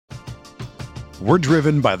We're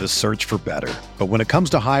driven by the search for better. But when it comes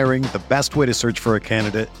to hiring, the best way to search for a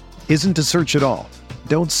candidate isn't to search at all.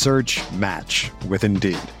 Don't search, match with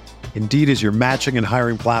Indeed. Indeed is your matching and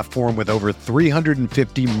hiring platform with over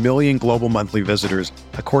 350 million global monthly visitors,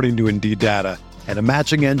 according to Indeed data, and a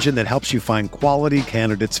matching engine that helps you find quality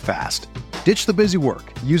candidates fast. Ditch the busy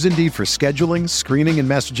work. Use Indeed for scheduling, screening, and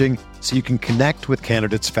messaging so you can connect with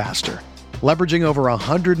candidates faster. Leveraging over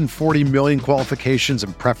 140 million qualifications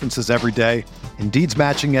and preferences every day, Indeed's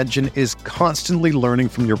matching engine is constantly learning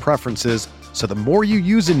from your preferences, so the more you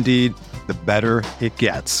use Indeed, the better it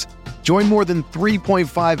gets. Join more than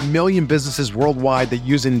 3.5 million businesses worldwide that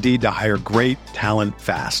use Indeed to hire great talent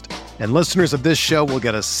fast. And listeners of this show will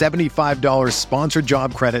get a $75 sponsored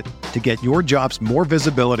job credit to get your jobs more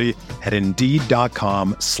visibility at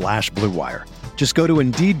Indeed.com/Blue Wire. Just go to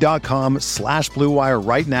Indeed.com/Blue Wire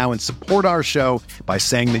right now and support our show by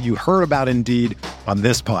saying that you heard about Indeed on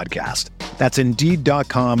this podcast. That's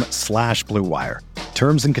Indeed.com/Blue Wire.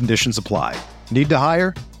 Terms and conditions apply. Need to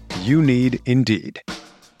hire? You need Indeed.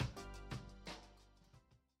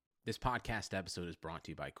 This podcast episode is brought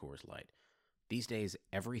to you by Coors Light. These days,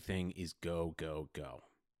 everything is go, go, go.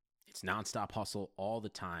 It's nonstop hustle all the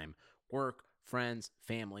time. Work, friends,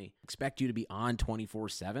 family, expect you to be on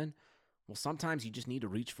 24/7. Well, sometimes you just need to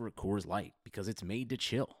reach for a Coors Light because it's made to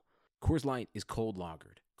chill. Coors Light is cold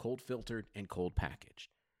lagered, cold filtered, and cold packaged.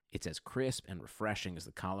 It's as crisp and refreshing as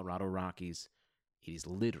the Colorado Rockies. It is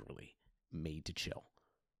literally made to chill.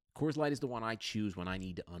 Coors Light is the one I choose when I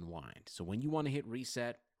need to unwind. So when you want to hit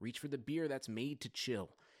reset, reach for the beer that's made to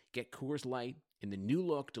chill. Get Coors Light in the new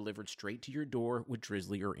look delivered straight to your door with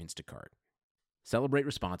Drizzly or Instacart. Celebrate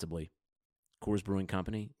responsibly. Coors Brewing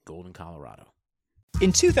Company, Golden, Colorado.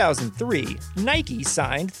 In 2003, Nike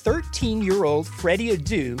signed 13-year-old Freddie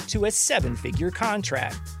Adu to a 7-figure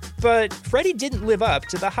contract. But Freddie didn't live up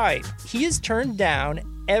to the hype. He has turned down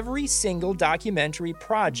every single documentary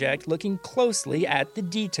project looking closely at the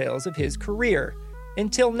details of his career.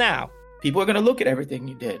 Until now. People are going to look at everything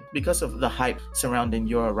you did because of the hype surrounding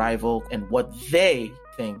your arrival and what they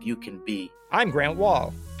think you can be. I'm Grant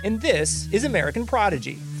Wall, and this is American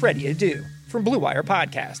Prodigy, Freddie Adu, from Blue Wire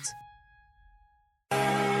Podcasts.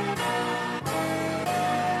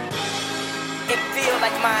 It feels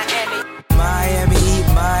like Miami. Miami,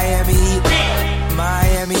 Miami,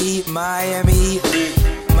 Miami, Miami, Miami,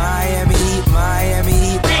 Miami,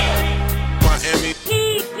 Miami,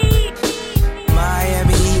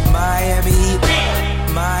 Miami, Miami,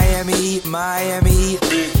 Miami, Miami,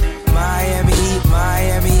 Miami,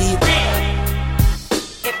 Miami.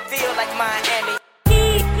 It feels like Miami.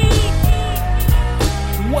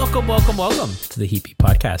 Welcome to the Heat Beat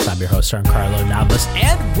Podcast. I'm your host, Giancarlo Navas,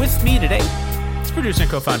 and with me today is producer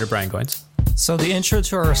and co-founder Brian Goins. So the intro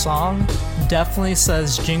to our song definitely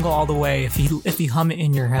says "Jingle All the Way" if you hum it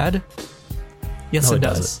in your head. Yes, no, it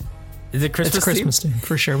does. Is it Christmas? It's Christmas theme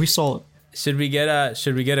for sure. We stole it. Should we get a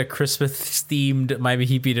Christmas themed Miami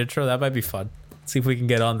Heat Beat intro? That might be fun. See if we can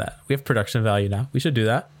get on that. We have production value now. We should do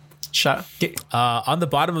that. On the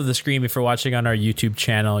bottom of the screen, if you're watching on our YouTube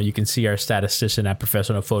channel, you can see our statistician and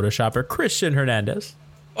professional Photoshopper, Christian Hernandez.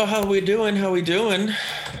 Oh, how we doing? We're doing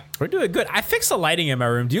good. I fixed the lighting in my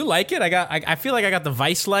room. Do you like it? I feel like I got the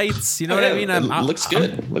Vice lights. You know what I mean? Looks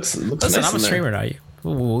good. Looks listen, nice. I'm a streamer now.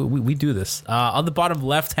 We do this. On the bottom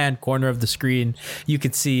left-hand corner of the screen, you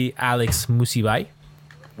can see Alex Musibai.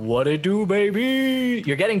 What it do, baby?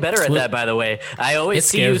 You're getting better at that, by the way. I always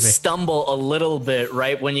see you stumble a little bit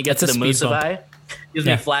right when you get to the Musibai. Gives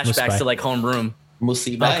me flashbacks to like homeroom.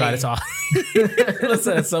 Musibai. Oh God, it's all.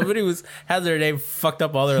 Listen, somebody had their name fucked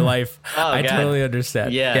up all their life. I totally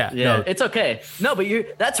understand. Yeah. No. It's okay. No, but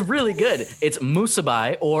that's really good. It's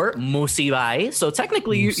Musibai or Musibai. So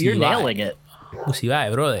technically, you're nailing it.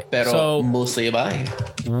 Musibai, brother. Pero Musibai.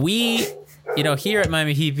 We, here at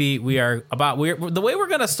Miami Heat Beat, the way we're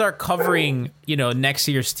gonna start covering, next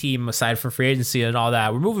year's team aside from free agency and all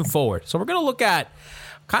that. We're moving forward, so we're gonna look at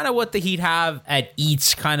kind of what the Heat have at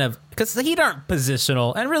each kind of, because the Heat aren't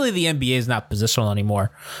positional, and really the NBA is not positional anymore.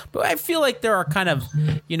 But I feel like there are kind of,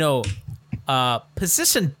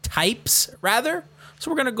 position types rather. So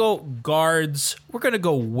we're gonna go guards, we're gonna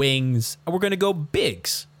go wings, and we're gonna go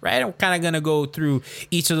bigs, right? And we're kind of gonna go through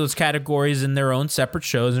each of those categories in their own separate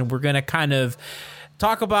shows, and we're gonna kind of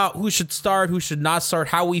talk about who should start, who should not start,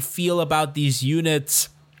 how we feel about these units,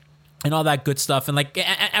 and all that good stuff. And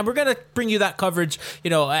we're going to bring you that coverage,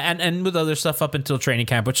 and with other stuff up until training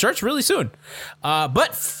camp, which starts really soon.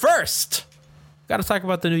 But first, got to talk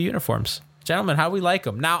about the new uniforms, which gentlemen, how we like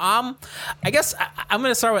them. Now, I guess I'm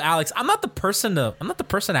gonna start with Alex. I'm not the person to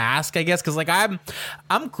ask, I guess, because like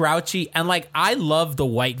I'm grouchy and like I love the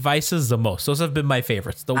white Vices the most. Those have been my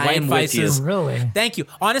favorites. The white Vices. Really? Thank you.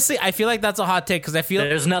 Honestly, I feel like that's a hot take because I feel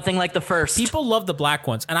there's nothing like the first. People love the black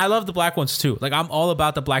ones, and I love the black ones too. Like I'm all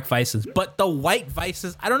about the black Vices, but the white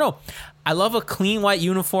Vices, I don't know. I love a clean white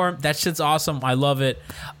uniform. That shit's awesome. I love it.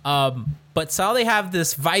 But so they have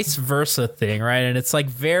this vice versa thing, right? And it's like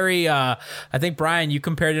very. I think Brian, you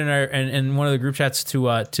compared it in one of the group chats to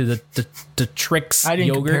the Trix. I didn't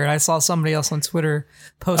yogurt. compare it. I saw somebody else on Twitter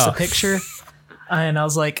post a picture, and I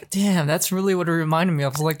was like, "Damn, that's really what it reminded me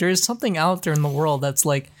of." I was like, "There's something out there in the world that's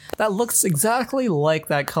like that looks exactly like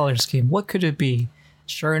that color scheme. What could it be?"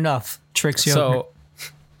 Sure enough, Trix yogurt.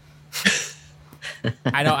 So,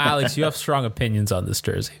 I know, Alex, you have strong opinions on this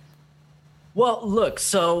jersey. Well, look,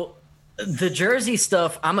 so the jersey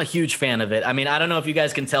stuff, I'm a huge fan of it. I mean, I don't know if you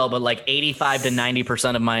guys can tell, but like 85 to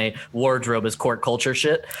 90% of my wardrobe is court culture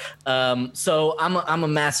shit. So I'm a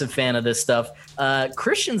massive fan of this stuff.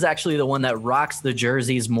 Christian's actually the one that rocks the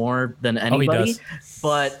jerseys more than anybody.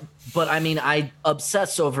 But I mean, I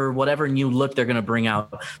obsess over whatever new look they're going to bring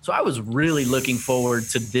out. So I was really looking forward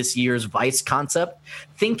to this year's Vice concept,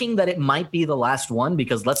 thinking that it might be the last one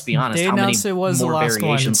because let's be honest, how many more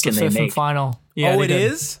variations can they make? Final. Yeah, it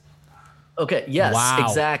is? Okay. Yes, wow.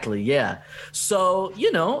 Exactly. Yeah. So,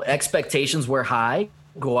 expectations were high,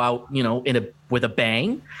 go out, with a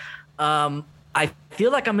bang. I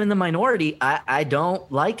feel like I'm in the minority. I don't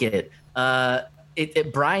like it.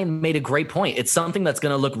 Brian made a great point. It's something that's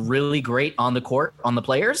going to look really great on the court, on the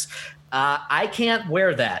players. I can't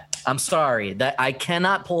wear that. I'm sorry that I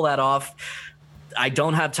cannot pull that off. I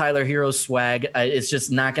don't have Tyler Hero's swag. It's just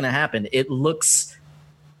not going to happen. It's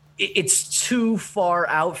too far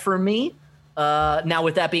out for me. Now,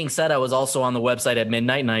 with that being said, I was also on the website at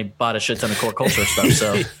midnight and I bought a shit ton of core culture stuff.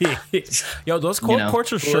 So, yo, those core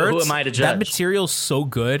culture shirts, who am I to judge? That material's so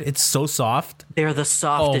good. It's so soft. They're the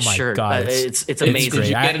softest shirt. God, it's amazing. Did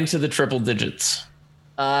you get into the triple digits?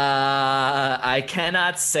 I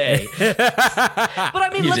cannot say. But I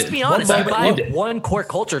mean, let's be honest. You buy one core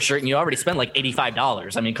culture shirt and you already spend like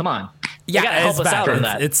 $85. I mean, come on. Yeah, you gotta help us out on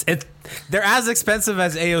that. They're as expensive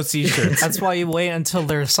as AOC shirts. That's why you wait until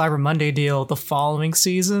their Cyber Monday deal the following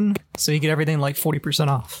season, so you get everything like 40%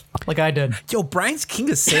 off, like I did. Yo, Brian's king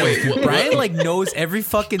of sales. Brian like knows every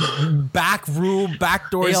fucking back room,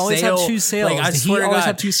 backdoor sale. They always have two sales. Like, I swear to God. Always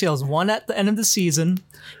have two sales. One at the end of the season,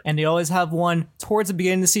 and they always have one towards the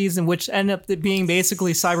beginning of the season, which ended up being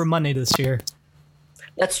basically Cyber Monday this year.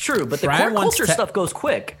 That's true, but the core culture stuff goes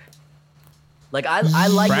quick. Like I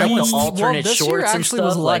like the alternate this shorts year and actually stuff.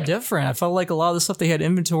 Was a lot different. I felt like a lot of the stuff they had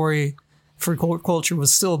inventory for court culture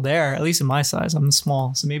was still there, at least in my size. I'm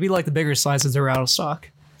small, so maybe like the bigger sizes are out of stock.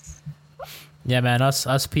 Yeah, man,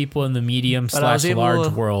 us people in the medium / large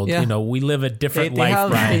world, we live a different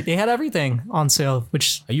life. They had everything on sale.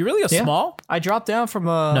 Which are you really a small? I dropped down from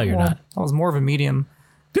a. No, you're not. I was more of a medium.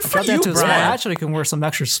 Good for you, Brian. I actually can wear some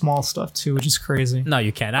extra small stuff too, which is crazy. No,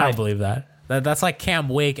 you can't. I don't believe that. That's like Cam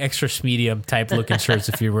Wake extra medium type looking shirts.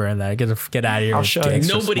 If you're wearing that, get out of here. I'll show you.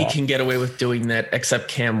 Nobody can get away with doing that except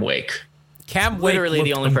Cam Wake. Cam Wake, literally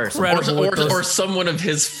the only person, or someone of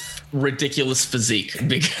his ridiculous physique.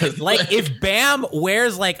 Because like if Bam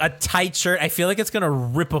wears like a tight shirt, I feel like it's gonna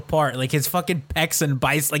rip apart. Like his fucking pecs and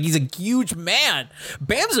biceps. Like he's a huge man.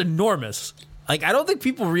 Bam's enormous. Like I don't think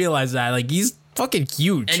people realize that. Like he's fucking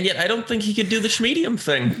huge. And yet I don't think he could do the schmedium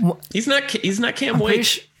thing. He's not Cam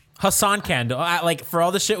Wake. Hassan can. Like for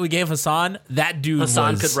all the shit we gave Hassan, that dude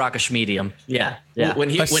could rock a schmedium. Yeah.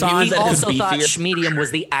 When he also thought schmedium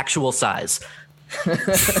was the actual size.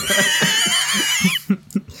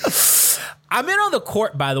 I'm in on the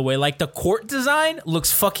court, by the way. Like the court design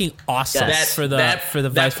looks fucking awesome. For the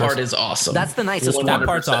that part is awesome. That's the nicest one. That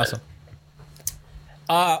part's awesome.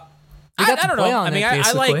 I don't know. I mean,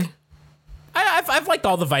 I like. I've liked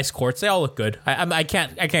all the Vice courts. They all look good. I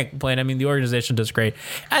can't complain. I mean, the organization does great.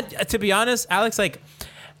 And to be honest, Alex, like,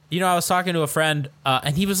 I was talking to a friend,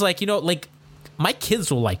 and he was like, like my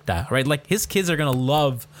kids will like that, right? Like his kids are gonna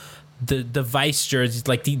love the Vice jerseys,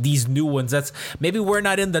 like these new ones. That's maybe we're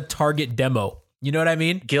not in the target demo. You know what I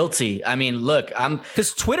mean? Guilty. I mean, look,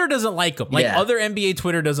 because Twitter doesn't like them. Like other NBA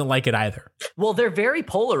Twitter doesn't like it either. Well, they're very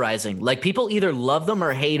polarizing. Like people either love them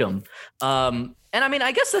or hate them. And I mean,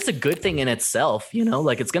 I guess that's a good thing in itself,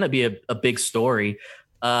 like it's going to be a big story.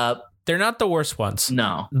 They're not the worst ones.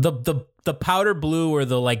 No. The powder blue or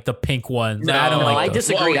the pink ones. No, I don't like I those.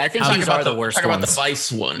 disagree. I think these are the worst ones. Talk about the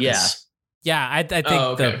Vice ones. Yeah. Yeah, I think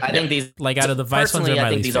okay. I think these, like out of the Vice ones, personally, are my I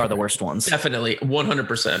think least these are the favorite. worst ones. Definitely,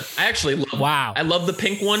 100%. I actually love. Wow. I love the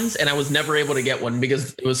pink ones, and I was never able to get one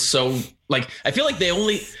because it was so like. I feel like they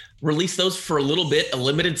only released those for a little bit, a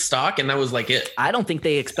limited stock, and that was like it. I don't think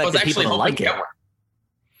they I was expected people actually to hoping like to it. get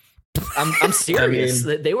one. I'm serious.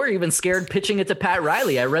 They were even scared pitching it to Pat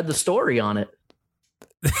Riley. I read the story on it.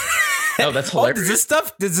 Oh, that's Oh, hilarious.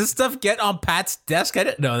 does this stuff get on Pat's desk? I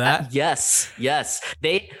didn't know that. Yes.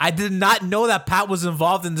 I did not know that Pat was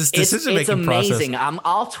involved in this decision It's making process. amazing.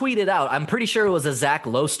 I'll tweet it out. I'm pretty sure it was a Zach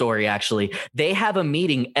Lowe story, actually. They have a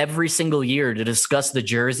meeting every single year to discuss the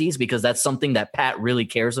jerseys because that's something that Pat really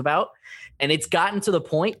cares about. And it's gotten to the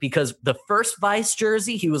point because the first Vice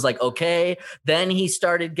jersey, he was like, okay. Then he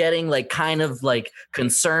started getting like kind of like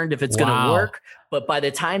concerned if it's going to work. But by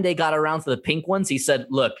the time they got around to the pink ones, he said,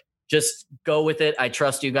 look, just go with it. I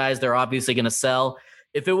trust you guys. They're obviously going to sell.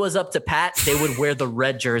 If it was up to Pat, they would wear the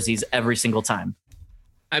red jerseys every single time.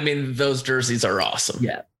 I mean, those jerseys are awesome.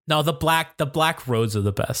 Yeah. No, the black roads are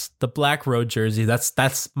the best. The black road jersey. That's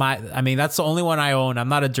the only one I own. I'm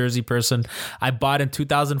not a jersey person. I bought in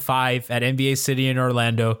 2005 at NBA City in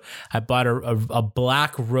Orlando. I bought a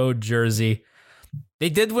black road jersey. They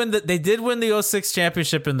did win the 06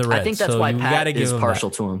 championship in the red. I think that's why Pat is partial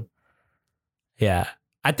to him. Yeah.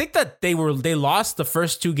 I think that they lost the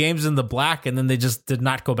first two games in the black, and then they just did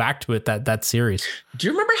not go back to it that series. Do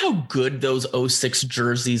you remember how good those 06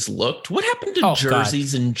 jerseys looked? What happened to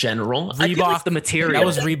jerseys in general? Reebok, I feel like the material. That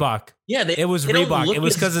was Reebok. Yeah, it was Reebok. It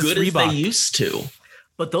was because it's Reebok. As they used to.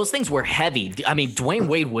 But those things were heavy. I mean, Dwayne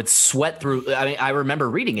Wade would sweat through. I mean, I remember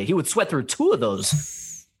reading it. He would sweat through two of those.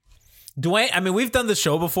 Dwayne, I mean, we've done the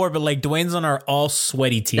show before, but like Dwayne's on our all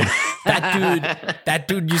sweaty team. That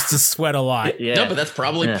dude used to sweat a lot. Yeah. No, but that's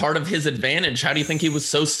probably part of his advantage. How do you think he was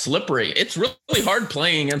so slippery? It's really hard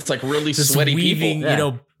playing against like really just sweaty weaving, people. You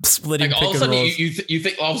know, splitting. Like all of a pick sudden, and rolls. you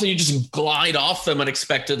think all of a sudden you just glide off them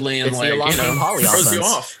unexpectedly and It's like the Alonzo Poly throws you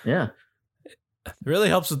offense. off. Yeah. It really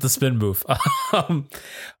helps with the spin move. All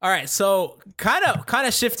right, so kind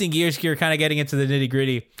of shifting gears here, kind of getting into the nitty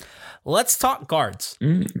gritty. Let's talk guards,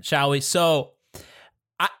 shall we? So,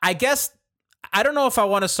 I guess I don't know if I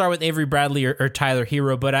want to start with Avery Bradley or Tyler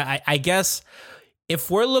Hero, but I guess if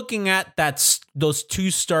we're looking at those two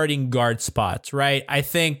starting guard spots, right? I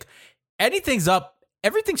think everything's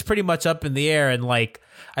pretty much up in the air, and like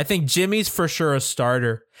I think Jimmy's for sure a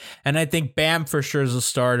starter, and I think Bam for sure is a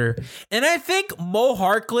starter, and I think Mo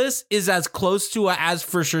Harkless is as close to a as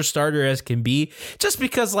for sure starter as can be, just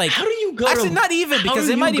because like How do you go? actually not even because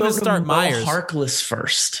they might even start Myers. Harkless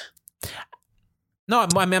first. No,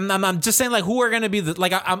 I'm just saying like who are going to be the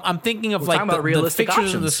like I'm thinking of We're like talking about the realistic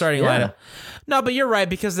fixtures of the options. starting Yeah. lineup. No, but you're right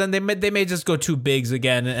because then they may just go two bigs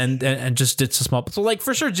again and just ditch the small. So like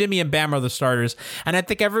for sure Jimmy and Bam are the starters, and I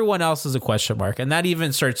think everyone else is a question mark, and that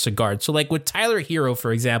even starts to guard. So like with Tyler Hero,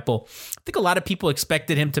 for example, I think a lot of people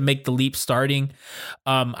expected him to make the leap starting.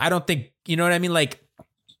 I don't think, you know what I mean, like.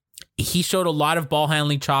 He showed a lot of ball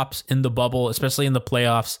handling chops in the bubble, especially in the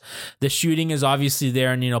playoffs. The shooting is obviously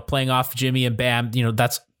there, and, you know, playing off Jimmy and Bam, you know,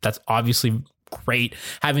 that's obviously great.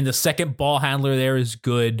 Having the second ball handler there is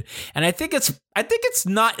good. And I think it's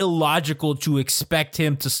not illogical to expect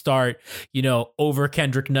him to start, you know, over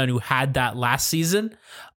Kendrick Nunn, who had that last season.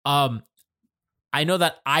 I know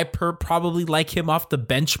that I probably like him off the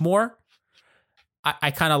bench more.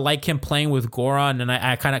 I kind of like him playing with Goran, and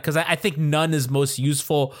I kind of, because I think Nunn is most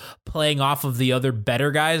useful playing off of the other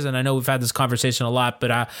better guys. And I know we've had this conversation a lot,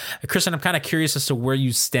 but Christian, I'm kind of curious as to where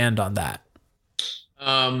you stand on that.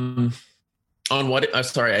 On what?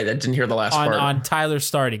 Sorry, I didn't hear the last part. On Tyler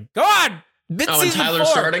starting. Go on. And Tyler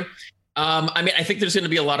starting. I mean, I think there's going to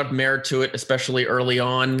be a lot of merit to it, especially early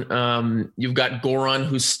on. You've got Goran,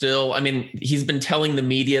 who's still, I mean, he's been telling the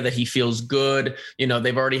media that he feels good. You know,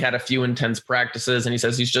 they've already had a few intense practices, and he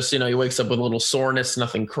says he's just, you know, he wakes up with a little soreness,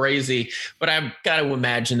 nothing crazy. But I've got to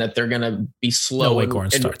imagine that they're going to be slow. No way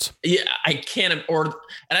Goran starts. Yeah, I can't, and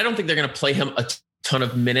I don't think they're going to play him a ton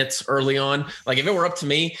of minutes early on. Like if it were up to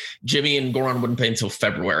me, Jimmy and Goran wouldn't play until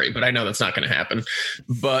February, but I know that's not going to happen.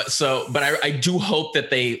 But I do hope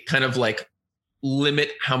that they kind of like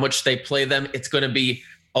limit how much they play them. It's going to be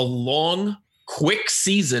a long, quick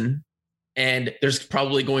season, and there's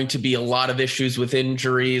probably going to be a lot of issues with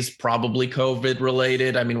injuries, probably COVID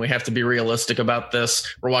related. I mean, we have to be realistic about this.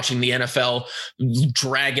 We're watching the NFL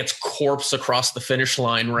drag its corpse across the finish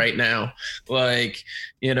line right now. Like,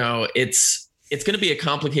 you know, it's going to be a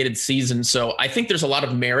complicated season. So I think there's a lot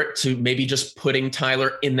of merit to maybe just putting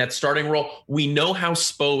Tyler in that starting role. We know how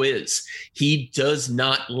Spo is. He does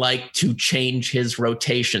not like to change his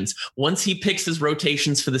rotations. Once he picks his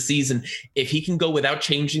rotations for the season, if he can go without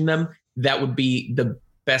changing them, that would be the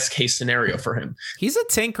best case scenario for him. He's a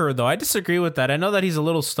tinkerer, though. I disagree with that. I know that he's a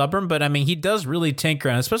little stubborn, but I mean, he does really tinker,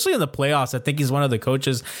 and especially in the playoffs, I think he's one of the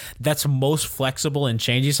coaches that's most flexible in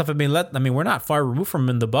changing stuff. I mean, we're not far removed from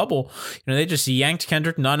him in the bubble. They just yanked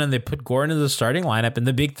Kendrick Nunn and they put Goran into the starting lineup. In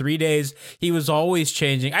the big 3 days, he was always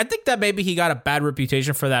changing. I think that maybe he got a bad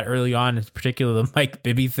reputation for that early on, in particular the Mike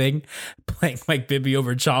Bibby thing, playing Mike Bibby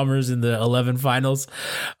over Chalmers in the 11 finals.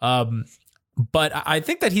 But I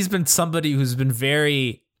think that he's been somebody who's been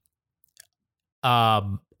very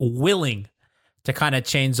willing to kind of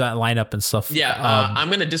change that lineup and stuff. Yeah, I'm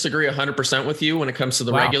going to disagree 100% with you when it comes to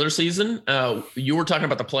the regular season. You were talking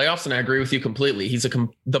about the playoffs, and I agree with you completely.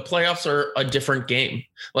 The playoffs are a different game.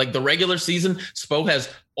 Like the regular season, Spo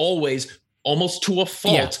has always, almost to a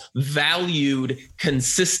fault, valued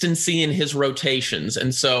consistency in his rotations.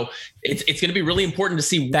 And so it's going to be really important to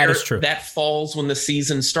see where that falls when the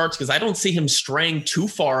season starts, because I don't see him straying too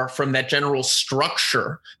far from that general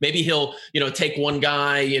structure. Maybe he'll, take one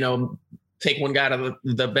guy, take one guy out of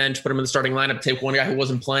the bench, put him in the starting lineup, take one guy who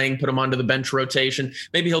wasn't playing, put him onto the bench rotation.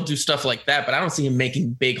 Maybe he'll do stuff like that, but I don't see him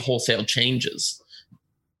making big wholesale changes.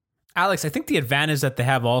 Alex, I think the advantage that they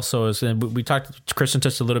have also is, and we talked, Christian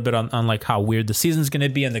touched a little bit on like how weird the season's going to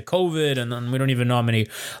be and the COVID, and then we don't even know how many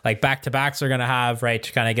like back-to-backs they're going to have, right,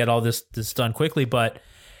 to kind of get all this done quickly. But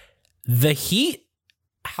the Heat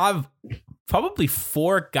have probably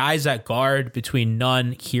 4 guys at guard between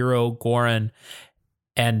Nunn, Hero, Goran,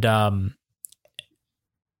 and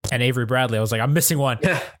Avery Bradley. I was like, I'm missing one.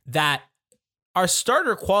 That are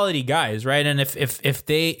starter quality guys, right? And if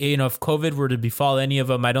they, if COVID were to befall any of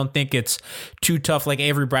them, I don't think it's too tough. Like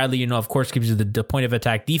Avery Bradley, of course, gives you the point of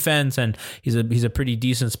attack defense, and he's a pretty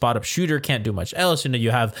decent spot up shooter. Can't do much else.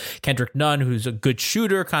 You have Kendrick Nunn, who's a good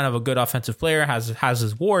shooter, kind of a good offensive player, has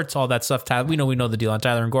his warts, all that stuff. We know the deal on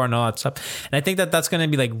Tyler and Goran, all that stuff. And I think that that's going to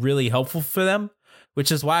be like really helpful for them, which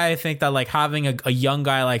is why I think that like having a young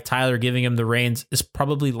guy like Tyler giving him the reins is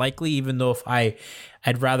probably likely, even though if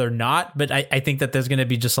I'd rather not. But I think that there's going to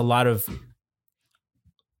be just a lot of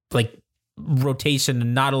like rotation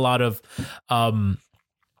and not a lot of,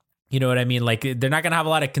 you know what I mean? Like they're not going to have a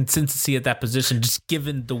lot of consistency at that position, just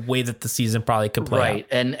given the way that the season probably could play out.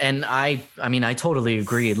 And I mean, I totally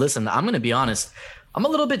agree. Listen, I'm going to be honest. I'm a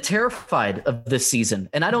little bit terrified of this season.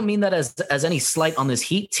 And I don't mean that as any slight on this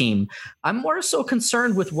Heat team. I'm more so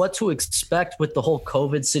concerned with what to expect with the whole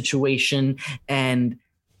COVID situation. And,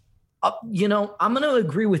 I'm going to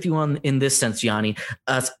agree with you in this sense, Yanni.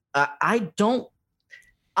 I'm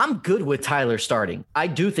good with Tyler starting. I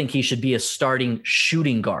do think he should be a starting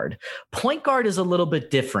shooting guard. Point guard is a little bit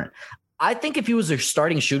different. I think if he was a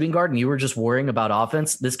starting shooting guard and you were just worrying about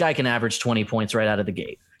offense, this guy can average 20 points right out of the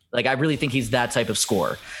gate. Like, I really think he's that type of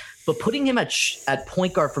scorer. But putting him at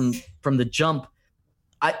point guard from the jump,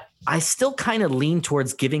 I still kind of lean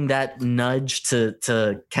towards giving that nudge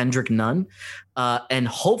to Kendrick Nunn and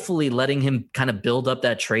hopefully letting him kind of build up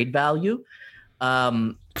that trade value.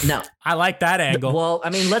 Now, I like that angle. Well, I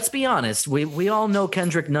mean, let's be honest. We all know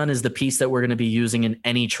Kendrick Nunn is the piece that we're going to be using in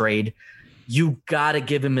any trade. You got to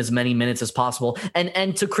give him as many minutes as possible.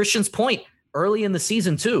 And to Christian's point, early in the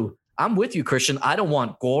season too, I'm with you, Christian. I don't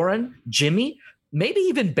want Goran, Jimmy, maybe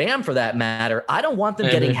even Bam for that matter. I don't want them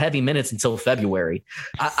getting heavy minutes until February.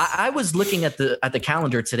 I was looking at the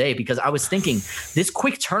calendar today because I was thinking this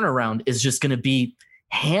quick turnaround is just going to be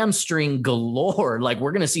hamstring galore. Like,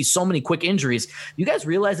 we're going to see so many quick injuries. You guys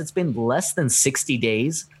realize it's been less than 60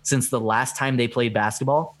 days since the last time they played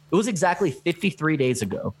basketball? It was exactly 53 days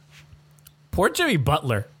ago. Poor Jimmy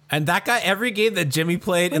Butler. And that guy, every game that Jimmy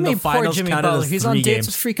played in the finals Jimmy counted Butler. as He's 3 on games. dates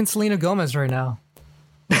with freaking Selena Gomez right now.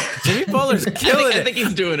 Jimmy Butler's killing it. I think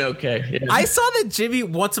he's doing okay. Yeah. I saw that Jimmy,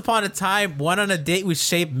 once upon a time, went on a date with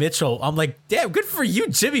Shea Mitchell. I'm like, damn, good for you,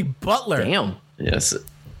 Jimmy Butler. Damn. Yes.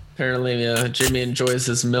 Apparently, Jimmy enjoys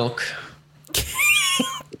his milk.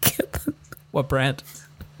 What brand?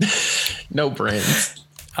 No brands.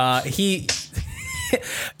 He,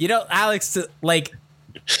 Alex, like,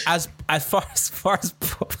 as far as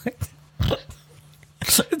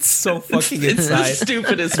it's so fucking inside. It's the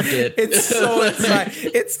stupidest bit. It's so inside.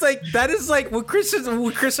 It's like, that is like what Christian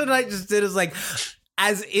and I just did is like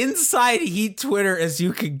as inside Heat Twitter as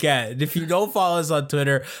you can get. And if you don't follow us on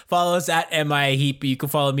Twitter, follow us at MIA Heat, but you can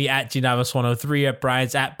follow me at Gnavis103, at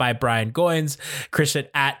Brian's at by Brian Goins, Christian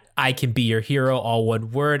at I Can Be Your Hero, all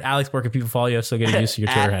one word. Alex, where can people follow you? So get used to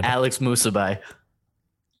your Twitter handle. Alex Musabai.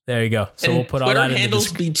 There you go. So and we'll put all Twitter that in the handles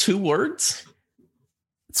description. be 2 words?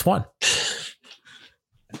 It's one.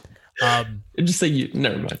 Just say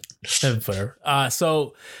never mind. Whatever.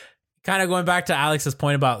 So kind of going back to Alex's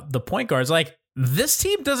point about the point guards, like this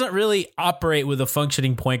team doesn't really operate with a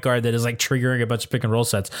functioning point guard that is like triggering a bunch of pick and roll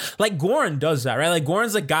sets. Like Goran does that, right? Like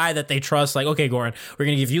Goran's the guy that they trust. Like, okay, Goran, we're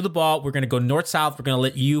going to give you the ball. We're going to go north-south. We're going to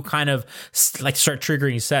let you kind of like start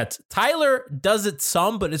triggering sets. Tyler does it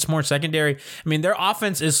some, but it's more secondary. I mean, their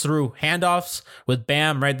offense is through handoffs with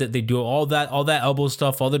Bam, right? That they do all that elbow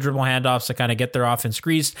stuff, all the dribble handoffs to kind of get their offense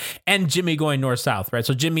greased, and Jimmy going north-south, right?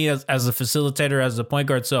 So Jimmy as a facilitator, as a point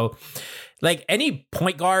guard. So like any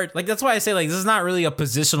point guard, like that's why I say like this is not really a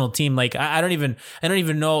positional team. Like I don't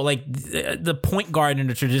even know like the point guard in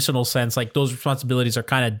a traditional sense. Like those responsibilities are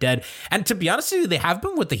kind of dead. And to be honest with you, they have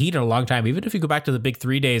been with the Heat in a long time. Even if you go back to the Big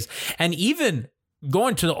 3 days, and even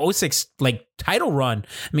going to the 06 like title run.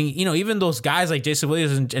 I mean, you know, even those guys like Jason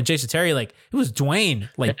Williams and Jason Terry, like it was Dwayne.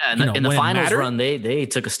 Like in the finals run, they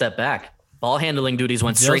took a step back. Ball handling duties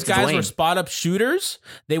went straight to Dwayne. Those guys were spot up shooters.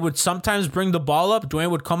 They would sometimes bring the ball up. Dwayne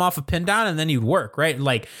would come off a pin down and then he'd work, right?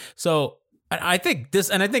 Like, so I think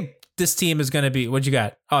this team is going to be, what you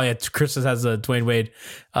got? Oh yeah, Chris has a Dwayne Wade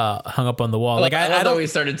hung up on the wall. Like I know we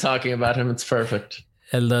started talking about him. It's perfect.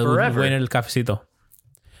 Dwayne el cafecito.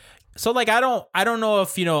 So like I don't know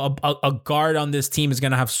if, you know, a guard on this team is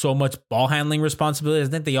going to have so much ball handling responsibilities.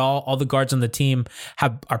 I think all the guards on the team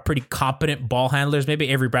are pretty competent ball handlers. Maybe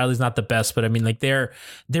Avery Bradley's not the best, but I mean like they're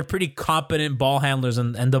pretty competent ball handlers,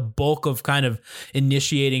 and the bulk of kind of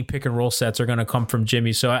initiating pick and roll sets are going to come from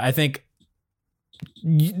Jimmy. So I think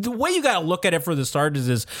the way you got to look at it for the starters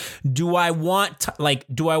is, do I want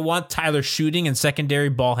Tyler shooting and secondary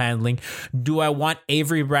ball handling? Do I want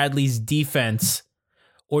Avery Bradley's defense?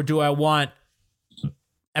 Or do I want,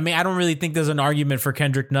 I mean, I don't really think there's an argument for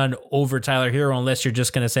Kendrick Nunn over Tyler Hero, unless you're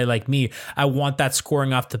just going to say like me, I want that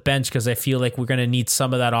scoring off the bench because I feel like we're going to need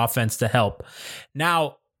some of that offense to help.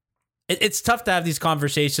 Now, it's tough to have these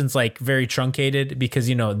conversations like very truncated because,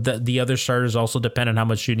 you know, the other starters also depend on how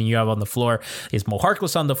much shooting you have on the floor. Is Mo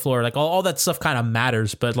Harkless on the floor? Like all that stuff kind of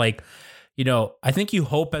matters. But like, you know, I think you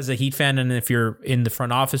hope as a Heat fan, and if you're in the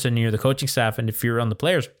front office and you're the coaching staff, and if you're on the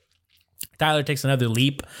players, Tyler takes another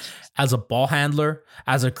leap as a ball handler,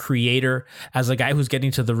 as a creator, as a guy who's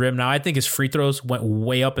getting to the rim. Now, I think his free throws went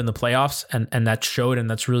way up in the playoffs, and that showed, and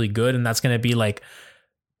that's really good. And that's going to be like,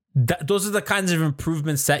 those are the kinds of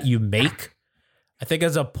improvements that you make. I think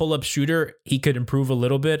as a pull-up shooter, he could improve a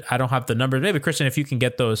little bit. I don't have the numbers. Maybe, Christian, if you can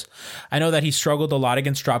get those. I know that he struggled a lot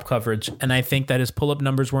against drop coverage, and I think that his pull-up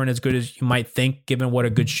numbers weren't as good as you might think, given what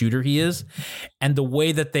a good shooter he is. And the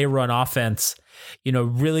way that they run offense, you know,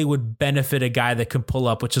 really would benefit a guy that can pull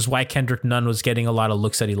up, which is why Kendrick Nunn was getting a lot of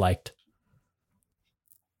looks that he liked.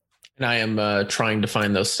 And I am trying to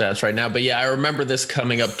find those stats right now. But yeah, I remember this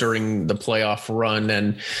coming up during the playoff run,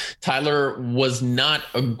 and Tyler was not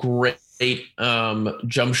a great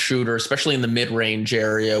jump shooter, especially in the mid-range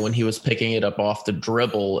area when he was picking it up off the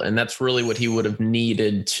dribble. And that's really what he would have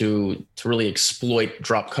needed to really exploit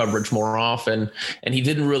drop coverage more often. And he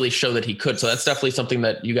didn't really show that he could. So that's definitely something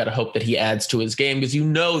that you got to hope that he adds to his game, because you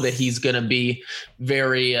know that he's going to be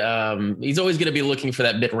very, he's always going to be looking for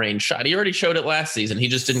that mid-range shot. He already showed it last season. He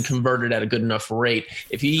just didn't convert it at a good enough rate.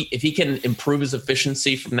 If he can improve his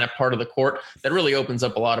efficiency from that part of the court, that really opens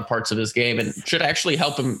up a lot of parts of his game and should actually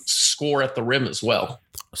help him score at the rim as well.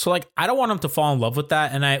 So like, I don't want him to fall in love with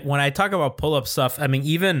that. And when I talk about pull-up stuff, I mean,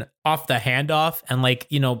 even off the handoff, and like,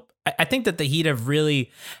 you know, I think that the Heat have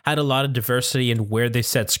really had a lot of diversity in where they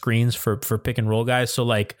set screens for pick and roll guys. So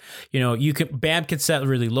like, you know, Bam can set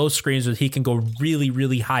really low screens, but he can go really,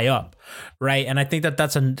 really high up, right? And I think that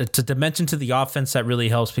that's a dimension to the offense that really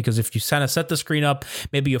helps, because if you kind of set the screen up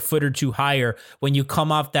maybe a foot or two higher, when you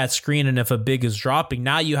come off that screen and if a big is dropping,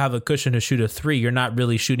 now you have a cushion to shoot a three. You're not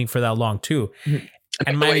really shooting for that long too.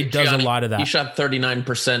 And Miami does a lot of that. He shot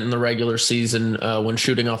 39% in the regular season when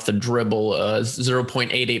shooting off the dribble,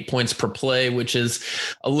 0.88 points per play, which is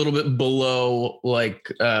a little bit below, like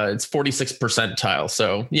it's 46th percentile.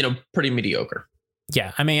 So, you know, pretty mediocre.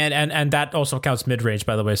 Yeah, I mean, and that also counts mid-range,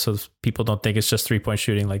 by the way, so people don't think it's just 3-point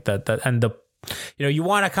shooting like that. And the, you know, you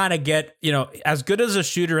want to kind of get, you know, as good as a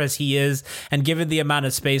shooter as he is, and given the amount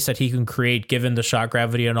of space that he can create, given the shot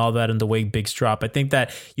gravity and all that, and the way bigs drop, I think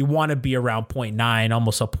that you want to be around 0.9,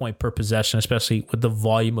 almost a point per possession, especially with the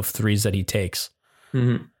volume of threes that he takes.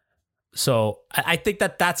 Mm-hmm. So I think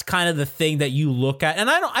that that's kind of the thing that you look at. And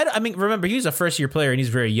I mean, remember, he's a first year player and he's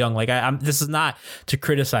very young. Like this is not to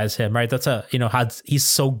criticize him, right? That's how he's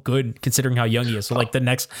so good considering how young he is. So like the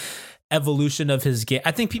next evolution of his game,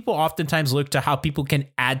 I think people oftentimes look to how people can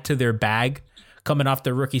add to their bag coming off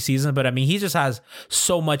their rookie season. But I mean, he just has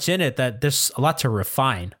so much in it that there's a lot to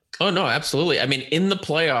refine. Oh no, absolutely. I mean, in the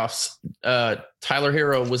playoffs, Tyler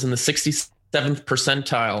Hero was in the 67th 7th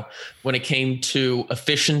percentile when it came to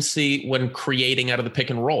efficiency when creating out of the pick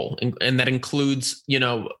and roll. And that includes,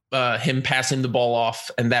 him passing the ball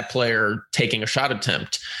off and that player taking a shot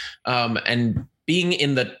attempt. And being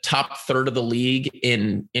in the top third of the league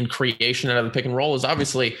in creation out of the pick and roll is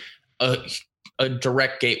obviously a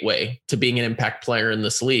direct gateway to being an impact player in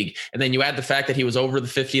this league. And then you add the fact that he was over the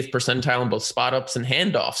 50th percentile in both spot ups and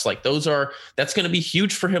handoffs. Like that's going to be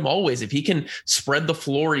huge for him always. If he can spread the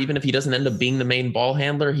floor, even if he doesn't end up being the main ball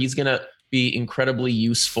handler, he's going to be incredibly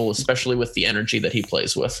useful, especially with the energy that he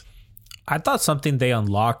plays with. I thought something they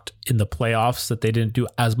unlocked in the playoffs that they didn't do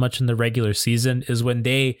as much in the regular season is when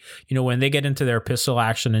they get into their pistol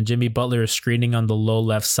action and Jimmy Butler is screening on the low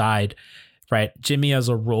left side, right? Jimmy as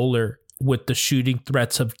a roller with the shooting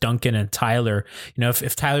threats of Duncan and Tyler,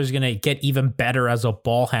 if Tyler's going to get even better as a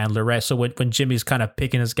ball handler, right? So when Jimmy's kind of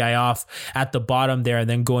picking his guy off at the bottom there and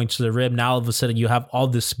then going to the rim, now all of a sudden you have all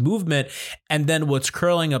this movement. And then what's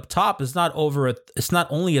curling up top is it's not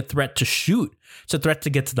only a threat to shoot, it's a threat to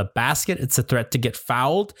get to the basket. It's a threat to get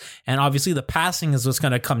fouled. And obviously the passing is what's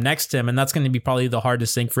going to come next to him. And that's going to be probably the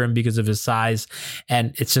hardest thing for him because of his size.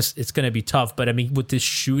 And it's going to be tough. But I mean, with this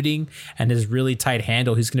shooting and his really tight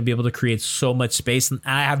handle, he's going to be able to create so much space. And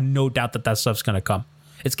I have no doubt that stuff's going to come.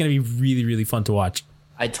 It's going to be really, really fun to watch.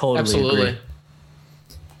 I totally agree.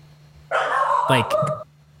 Like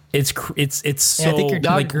it's so. I think your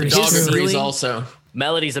dog agrees. Dog agrees also.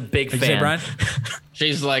 Melody's a big fan. Say, Brian?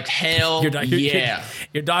 She's like, hell yeah.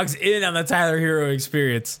 Your dog's in on the Tyler Hero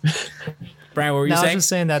experience. Brian, what were you saying? I was just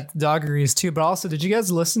saying that the dog agrees too, but also, did you guys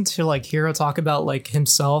listen to like Hero talk about like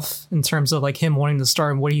himself in terms of like him wanting to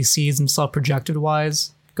start and what he sees himself projected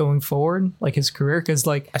wise going forward, like his career? Because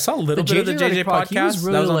like I saw a little bit of the JJ podcast. He was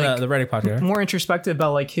really, that was on the Reddit podcast. More introspective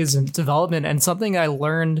about like his development, and something I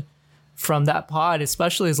learned from that pod,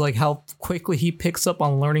 especially, is like how quickly he picks up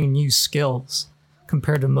on learning new skills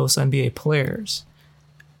compared to most NBA players.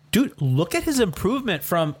 Dude, look at his improvement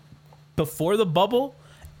from before the bubble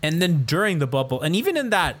and then during the bubble. And even in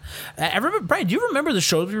that, I remember, Brian, do you remember the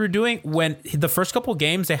shows we were doing when the first couple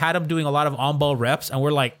games, they had him doing a lot of on-ball reps and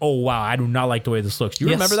we're like, oh, wow, I do not like the way this looks. Do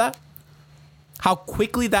you remember that? How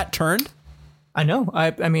quickly that turned? I know.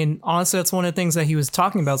 I mean, honestly, that's one of the things that he was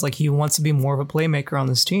talking about. Is like he wants to be more of a playmaker on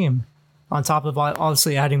this team, on top of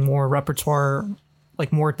obviously adding more repertoire,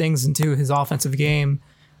 like more things into his offensive game.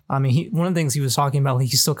 I mean, one of the things he was talking about, like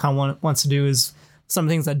he still kind of wants to do is some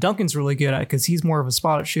things that Duncan's really good at, because he's more of a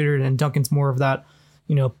spot shooter and Duncan's more of that,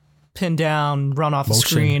 pin down, run off the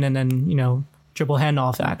screen, and then, dribble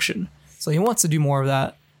handoff action. So he wants to do more of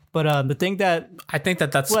that. But I think that's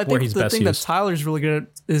where he's best used. The thing that Tyler's really good at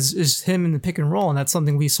is him in the pick and roll, and that's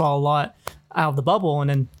something we saw a lot out of the bubble. And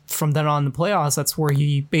then from then on in the playoffs, that's where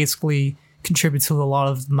he basically contributes to a lot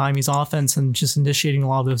of Miami's offense and just initiating a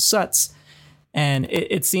lot of those sets. And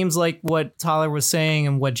it seems like what Tyler was saying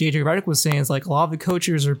and what JJ Redick was saying is like a lot of the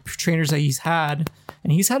coaches or trainers that he's had,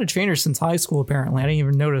 and he's had a trainer since high school, apparently. I didn't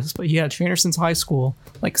even notice, but he had a trainer since high school,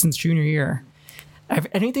 like since junior year.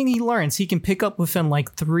 Anything he learns, he can pick up within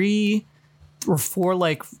like 3 or 4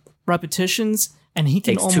 like repetitions, and he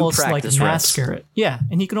can almost like master it. Yeah,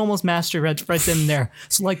 and he can almost master it right then and there.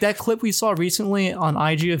 So like that clip we saw recently on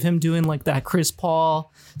IG of him doing like that Chris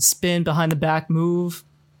Paul spin behind the back move,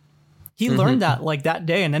 he learned that like that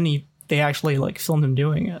day, and then they actually like filmed him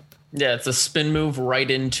doing it. Yeah, it's a spin move right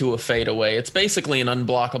into a fadeaway. It's basically an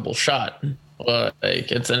unblockable shot.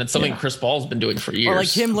 It's something Chris Paul's been doing for years. Or like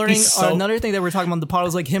him learning. Another thing that we're talking about in the pod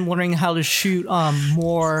is like him learning how to shoot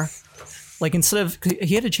more. Like instead of,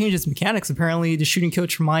 he had to change his mechanics. Apparently, the shooting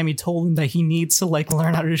coach from Miami told him that he needs to like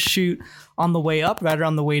learn how to shoot on the way up rather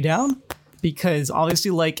on the way down, because obviously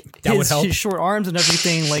like his short arms and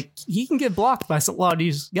everything, like he can get blocked by a lot of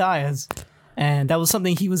these guys. And that was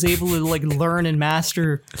something he was able to like learn and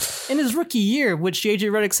master in his rookie year, which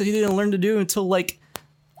JJ Redick said he didn't learn to do until like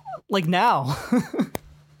now.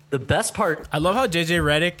 The best part, I love how JJ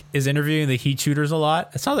Redick is interviewing the Heat shooters a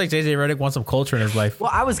lot. It sounds like JJ Redick wants some culture in his life.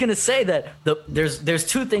 Well, I was gonna say that there's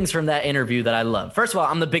 2 things from that interview that I love. First of all,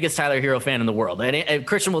 I'm the biggest Tyler Hero fan in the world, and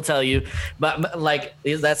Christian will tell you, but like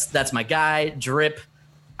that's my guy, Drip.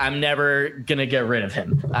 I'm never gonna get rid of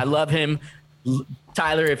him. I love him,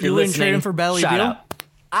 Tyler. If you're listening, trade him for Bally shout Beal? out.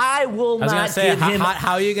 I will not. I was gonna say,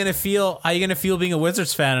 how are you gonna feel? How are you gonna feel being a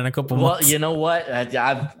Wizards fan in a couple months? Well, you know what?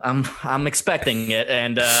 I'm expecting it,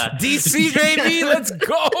 and DC baby, let's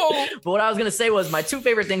go. But what I was gonna say was my 2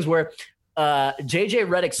 favorite things were JJ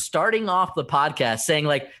Redick starting off the podcast saying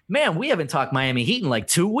like, "Man, we haven't talked Miami Heat in like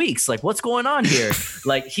 2 weeks. Like, what's going on here?"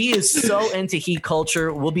 Like, he is so into Heat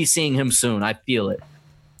culture. We'll be seeing him soon. I feel it.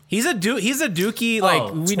 He's a Dookie.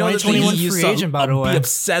 Like we know that 2021 he free agent, by the way. Be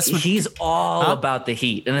obsessed with. He's all about the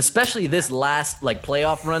Heat, and especially this last like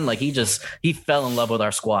playoff run. Like he fell in love with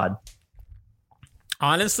our squad.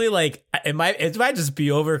 Honestly, like it might just be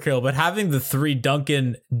overkill, but having the 3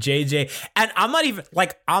 Duncan, JJ, and I'm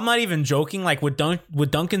not even joking. Like with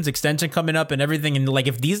Duncan's extension coming up and everything, and like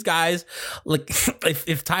if these guys, like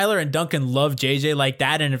if Tyler and Duncan love JJ like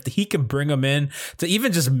that, and if he can bring them in to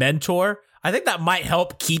even just mentor, I think that might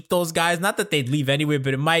help keep those guys. Not that they'd leave anyway,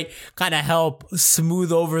 but it might kind of help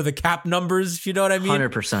smooth over the cap numbers. If you know what I mean?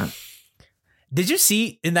 100%. Did you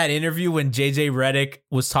see in that interview when JJ Redick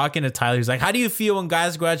was talking to Tyler, he's like, how do you feel when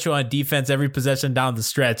guys go at you on defense every possession down the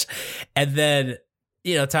stretch? And then,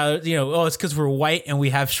 Tyler, it's because we're white and we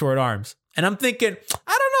have short arms. And I'm thinking, I don't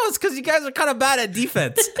know, it's because you guys are kind of bad at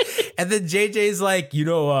defense. And then JJ's like,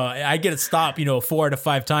 I get a stop, 4 to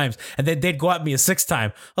 5 times. And then they'd go at me a 6th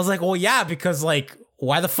time. I was like, well, yeah, because like,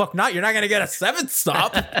 why the fuck not? You're not going to get a 7th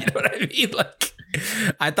stop. You know what I mean? Like,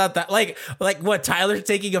 I thought that like what, Tyler's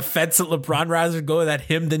taking offense at LeBron rather go at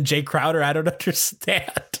him than Jay Crowder. I don't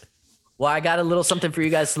understand. Well, I got a little something for you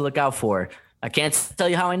guys to look out for. I can't tell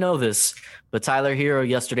you how I know this, but Tyler Hero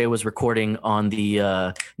yesterday was recording on the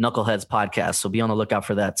Knuckleheads podcast, so be on the lookout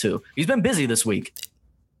for that too. He's been busy this week.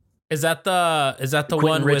 Is that the Quentin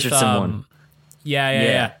one Richardson with one?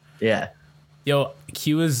 Yeah. Yo,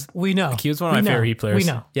 Q is one of my favorite Heat players. We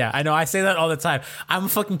know. Yeah, I know. I say that all the time. I'm a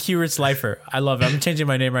fucking Q Rich Lifer. I love it. I'm changing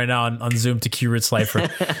my name right now on Zoom to Q Rich Lifer.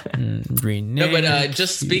 No, but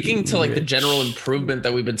just speaking to like the general improvement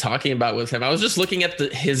that we've been talking about with him, I was just looking at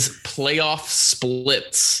his playoff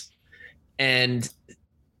splits, and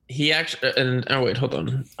he actually. And oh wait, hold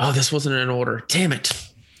on. Oh, this wasn't in order. Damn it,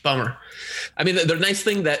 bummer. I mean, the nice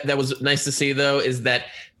thing that was nice to see though is that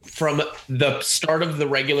from the start of the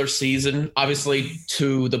regular season, obviously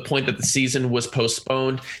to the point that the season was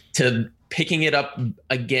postponed, to picking it up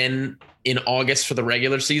again in August for the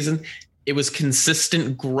regular season, it was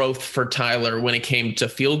consistent growth for Tyler when it came to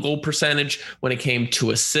field goal percentage, when it came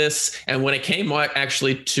to assists, and when it came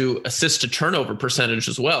actually to assist to turnover percentage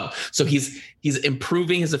as well. So he's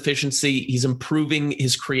improving his efficiency, he's improving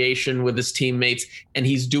his creation with his teammates, and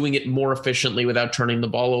he's doing it more efficiently without turning the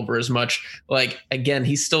ball over as much. Like, again,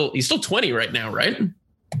 he's still 20 right now, right?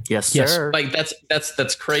 Yes, sir. Like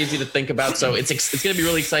that's crazy to think about. So it's going to be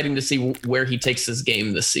really exciting to see where he takes his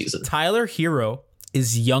game this season. Tyler Hero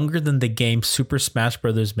is younger than the game Super Smash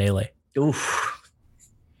Brothers Melee. Oof.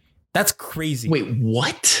 That's crazy. Wait,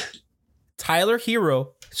 what? Tyler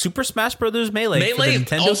Hero, Super Smash Brothers Melee for the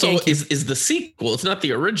Nintendo also GameCube. is the sequel. It's not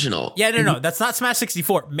the original. Yeah, no. That's not Smash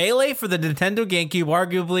 64. Melee for the Nintendo GameCube,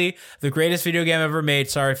 arguably the greatest video game ever made.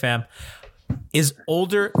 Sorry, fam. Is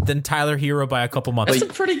older than Tyler Hero by a couple months.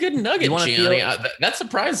 That's a pretty good nugget, Gianni. That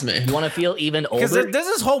surprised me. You want to feel even older? Because there's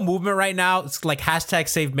this whole movement right now. It's like hashtag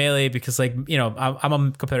save Melee because, like, I'm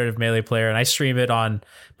a competitive Melee player and I stream it on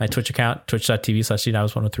my Twitch account,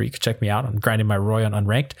 twitch.tv/DNOws103. You can check me out. I'm grinding my Roy on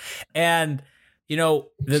Unranked. And,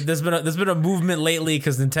 there's been a movement lately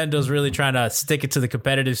because Nintendo's really trying to stick it to the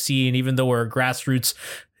competitive scene, even though we're grassroots.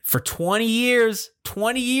 For 20 years,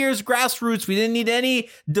 grassroots. We didn't need any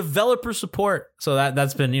developer support. So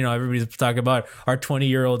that's been, everybody's talking about our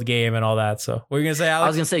 20-year-old game and all that. So what are you going to say, Alex? I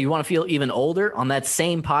was going to say, you want to feel even older? On that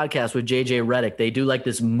same podcast with JJ Redick, they do like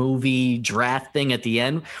this movie draft thing at the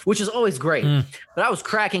end, which is always great. But I was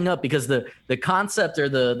cracking up because the concept or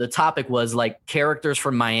the topic was like characters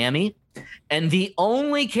from Miami. And the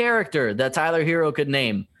only character that Tyler Hero could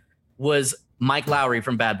name was Mike Lowry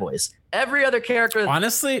from Bad Boys. Every other character,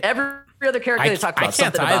 honestly, every other character they talked about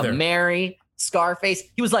something about Mary, Scarface.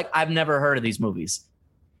 He was like, I've never heard of these movies.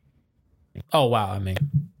 Oh wow! I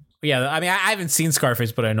haven't seen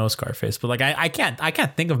Scarface, but I know Scarface. But like, I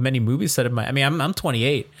can't think of many movies set in my. I'm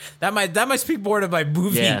 28. That might speak more to my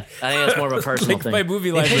movie. Yeah, I think that's more of a personal thing. My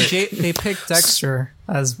movie library. They picked Dexter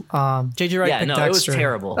as JJ Wright. picked Dexter. It was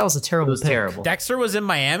terrible. That was a terrible. Terrible. Dexter was in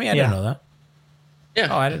Miami. I didn't know that. Yeah.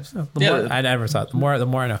 Oh, I never saw it. The more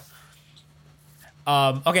I know.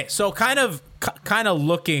 Okay, so kind of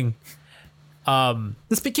looking.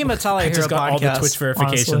 This became a Tyler Hero I just got podcast, all the Twitch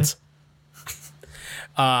verifications.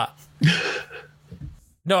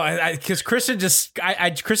 No, because Christian just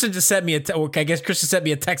sent me I guess Christian sent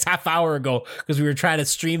me a text half hour ago because we were trying to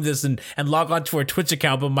stream this and log on to our Twitch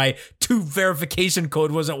account, but my 2 verification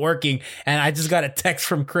code wasn't working, and I just got a text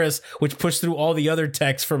from Chris which pushed through all the other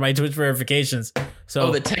texts for my Twitch verifications.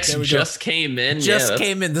 So the text just came in.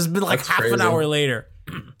 Came in. This has been like half an hour later.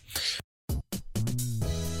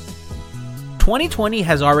 2020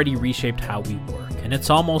 has already reshaped how we work, and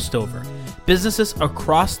it's almost over. Businesses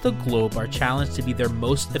across the globe are challenged to be their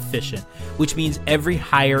most efficient, which means every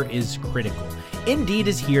hire is critical. Indeed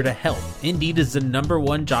is here to help. Indeed is the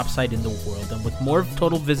 #1 job site in the world, and with more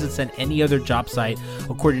total visits than any other job site,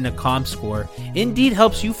 according to ComScore, Indeed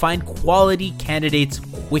helps you find quality candidates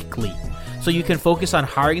quickly, so you can focus on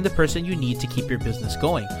hiring the person you need to keep your business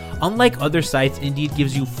going. Unlike other sites, Indeed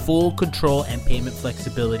gives you full control and payment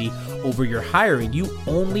flexibility over your hiring. You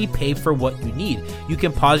only pay for what you need. You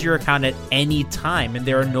can pause your account at any time, and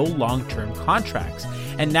there are no long-term contracts.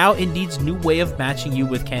 And now Indeed's new way of matching you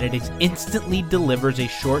with candidates instantly delivers a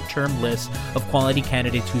short-term list of quality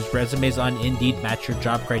candidates whose resumes on Indeed match your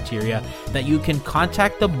job criteria that you can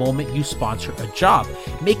contact the moment you sponsor a job,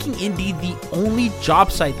 making Indeed the only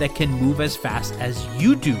job site that can move as fast as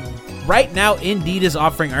you do. Right now, Indeed is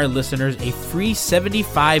offering our listeners a free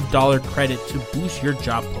 $75 credit to boost your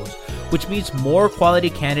job post, which means more quality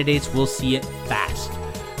candidates will see it fast.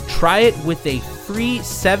 Try it with a free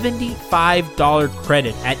 $75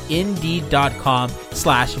 credit at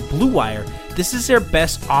Indeed.com/BlueWire. This is their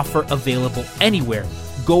best offer available anywhere.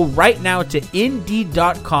 Go right now to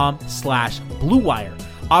Indeed.com/BlueWire.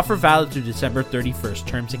 Offer valid through December 31st.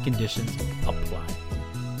 Terms and conditions apply.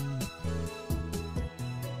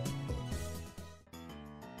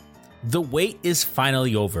 The wait is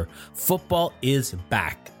finally over. Football is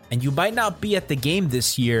back. And you might not be at the game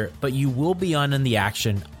this year, but you will be in the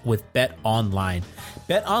action with BetOnline.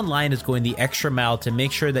 BetOnline is going the extra mile to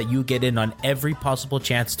make sure that you get in on every possible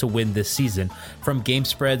chance to win this season. From game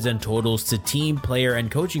spreads and totals to team, player,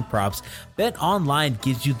 and coaching props, BetOnline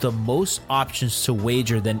gives you the most options to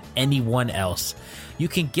wager than anyone else. You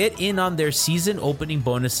can get in on their season opening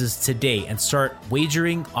bonuses today and start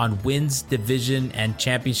wagering on wins, division, and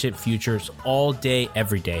championship futures all day,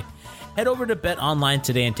 every day. Head over to BetOnline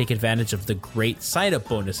today and take advantage of the great sign-up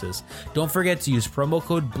bonuses. Don't forget to use promo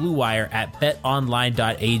code BlueWire at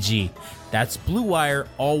betonline.ag. That's BlueWire,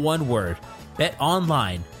 all one word.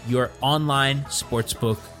 BetOnline, your online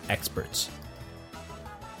sportsbook experts.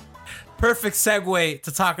 Perfect segue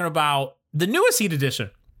to talking about the newest Heat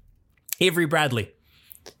edition, Avery Bradley.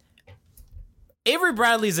 Avery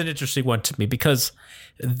Bradley is an interesting one to me because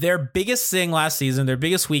their biggest thing last season, their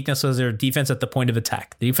biggest weakness was their defense at the point of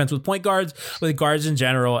attack. The defense with point guards, with guards in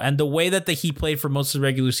general, and the way that the Heat played for most of the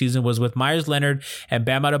regular season was with Myers Leonard and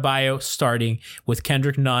Bam Adebayo starting with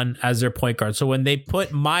Kendrick Nunn as their point guard. So when they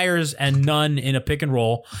put Myers and Nunn in a pick and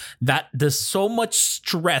roll, that there's so much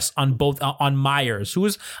stress on on Myers, who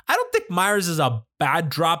is, I don't think Myers is a bad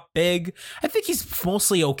drop big. I think he's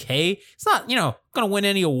mostly okay. He's not, going to win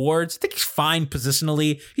any awards. I think he's fine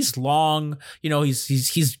positionally. He's long,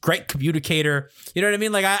 he's great communicator. You know what I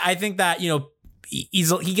mean? Like, I think that, he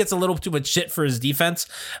gets a little too much shit for his defense,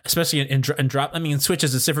 especially in drop. I mean, in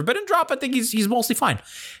switches is different, but in drop, I think he's mostly fine.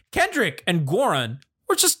 Kendrick and Goran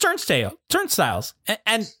were just turnstiles.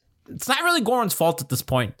 And it's not really Goran's fault at this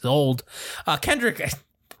point. He's old. Kendrick,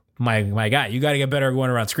 my guy, you got to get better at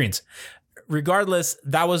going around screens. Regardless,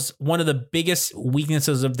 that was one of the biggest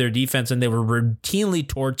weaknesses of their defense, and they were routinely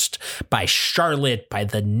torched by Charlotte, by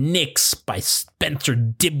the Knicks, by Spencer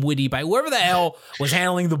Dinwiddie, by whoever the hell was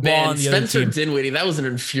handling the ball on the Spencer other team. Dinwiddie, that was an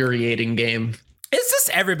infuriating game. It's just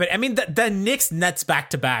everybody. I mean, the Knicks Nets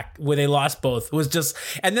back-to-back where they lost both was just,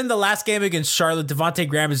 and then the last game against Charlotte, Devontae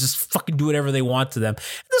Graham is just fucking do whatever they want to them.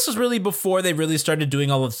 This was really before they really started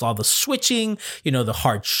doing all the switching, the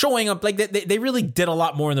hard showing up. Like they really did a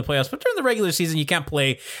lot more in the playoffs, but during the regular season, you can't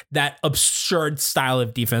play that absurd style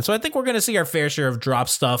of defense. So I think we're going to see our fair share of drop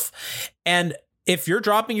stuff. And if you're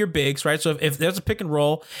dropping your bigs, right? So if there's a pick and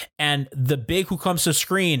roll and the big who comes to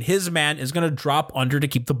screen, his man is going to drop under to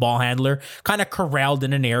keep the ball handler kind of corralled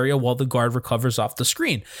in an area while the guard recovers off the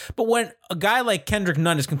screen. But when a guy like Kendrick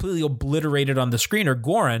Nunn is completely obliterated on the screen, or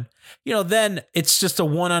Goran, then it's just a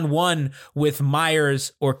one-on-one with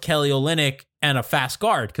Myers or Kelly Olynyk and a fast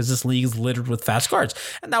guard, because this league is littered with fast guards.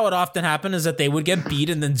 And that would often happen is that they would get beat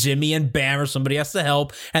and then Jimmy and Bam or somebody has to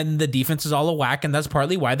help and the defense is all a whack. And that's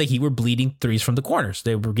partly why the Heat were bleeding threes from the corners.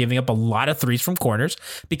 They were giving up a lot of threes from corners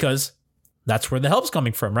because that's where the help's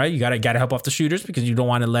coming from, right? You got to help off the shooters because you don't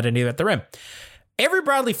want to let any at the rim. Avery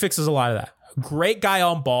Bradley fixes a lot of that. Great guy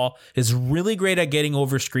on ball, is really great at getting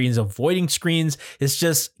over screens, avoiding screens. It's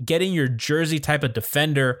just getting your jersey type of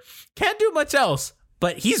defender. Can't do much else.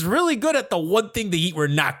 But he's really good at the one thing the Heat were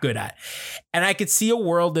not good at. And I could see a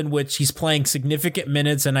world in which he's playing significant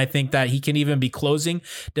minutes, and I think that he can even be closing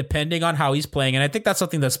depending on how he's playing. And I think that's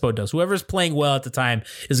something that Spo does. Whoever's playing well at the time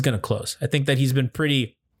is going to close. I think that he's been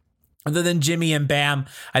pretty, other than Jimmy and Bam,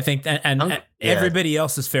 I think, and everybody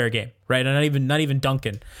else is fair game, right? And not even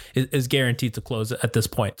Duncan is guaranteed to close at this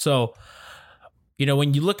point. So, You know,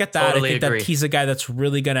 when you look at that, Totally I think agree. that he's a guy that's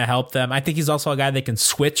really going to help them. I think he's also a guy that can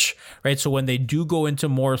switch, right? So when they do go into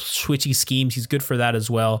more switchy schemes, he's good for that as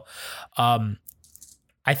well.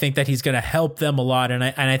 I think that he's going to help them a lot. And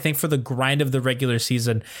I think for the grind of the regular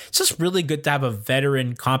season, it's just really good to have a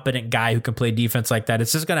veteran, competent guy who can play defense like that.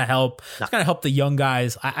 It's just going to help. It's going to help the young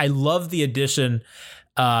guys. I love the addition,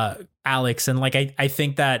 Alex. And like, I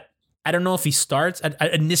think that, I don't know if he starts.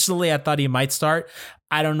 Initially, I thought he might start.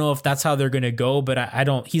 I don't know if that's how they're going to go, but I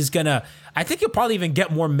think he'll probably even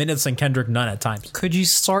get more minutes than Kendrick Nunn at times. Could you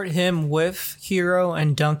start him with Hero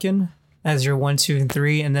and Duncan as your 1, 2, and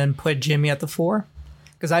 3, and then put Jimmy at the 4?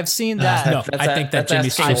 Because I've seen that. No, I think that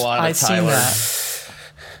Jimmy's asking a lot of I've seen Tyler. that.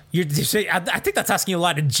 I think that's asking a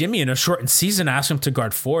lot of Jimmy in a shortened season. Ask him to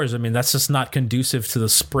guard 4s. I mean, that's just not conducive to the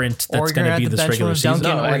sprint that's going to be this regular season.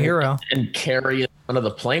 Duncan or Hero. And carry one of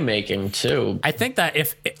the playmaking too. I think that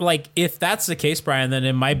if that's the case, Brian, then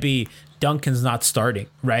it might be Duncan's not starting,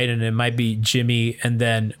 right? And it might be Jimmy and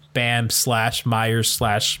then Bam / Myers /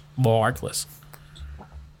 Mo Harkless.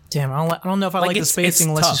 Damn, I don't know if I like the spacing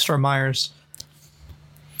unless you start Myers.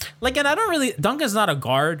 Like, and I don't really. Duncan's not a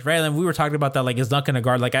guard, right? And we were talking about that. Like, is Duncan a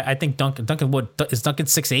guard? Like, I think Duncan. Is Duncan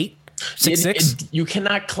 6'8", 6'6"? You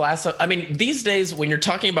cannot classify. I mean, these days when you're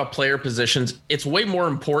talking about player positions, it's way more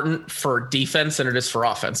important for defense than it is for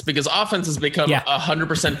offense, because offense has become 100%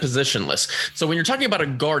 positionless. So when you're talking about a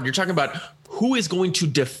guard, you're talking about who is going to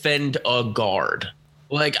defend a guard.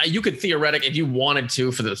 Like, you could theoretically, if you wanted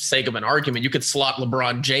to, for the sake of an argument, you could slot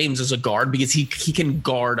LeBron James as a guard because he can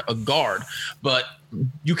guard a guard, but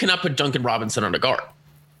you cannot put Duncan Robinson on a guard.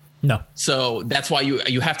 No. So that's why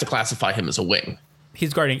you have to classify him as a wing.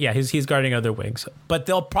 He's guarding, he's guarding other wings, but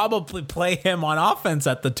they'll probably play him on offense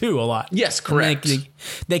at the 2 a lot. Yes, correct.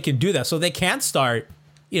 They can do that, so they can't start,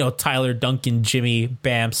 Tyler, Duncan, Jimmy,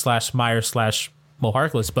 Bam / Myers / Mo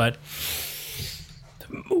Harkless, but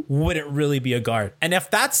would it really be a guard? And if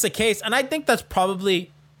that's the case, and I think that's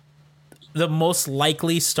probably the most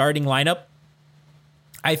likely starting lineup,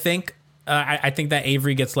 I think that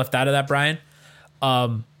Avery gets left out of that, Brian.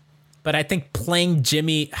 But I think playing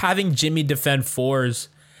Jimmy, having Jimmy defend 4s,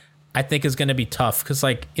 I think is going to be tough because,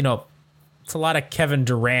 it's a lot of Kevin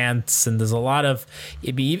Durant's and there's a lot of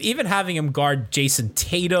even having him guard Jason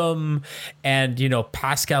Tatum and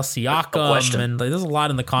Pascal Siakam, and there's a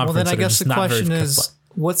lot in the conference. Well, then I guess the question is,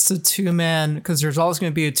 what's the 2-man? Because there's always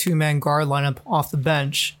going to be a 2-man guard lineup off the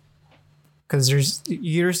bench. Because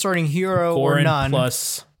you're starting Hero Goran or none.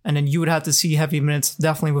 Plus. And then you would have to see heavy minutes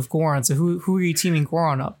definitely with Goran. So who are you teaming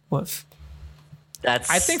Goran up with? I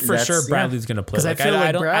think for sure Bradley's going to play. Because I feel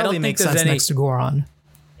like Bradley makes sense next to Goran.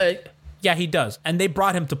 Yeah, he does. And they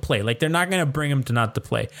brought him to play. Like, they're not going to bring him to not to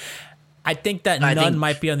play. I think that Nunn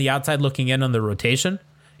might be on the outside looking in on the rotation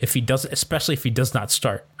if he does, especially if he does not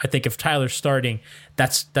start. I think if Tyler's starting,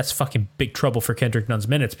 that's fucking big trouble for Kendrick Nunn's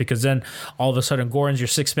minutes, because then all of a sudden Goran's your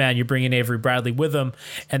 6th man, you bring in Avery Bradley with him,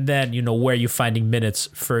 and then where are you finding minutes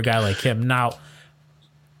for a guy like him? Now,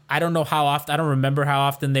 I don't know how often, I don't remember how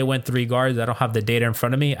often they went 3 guards. I don't have the data in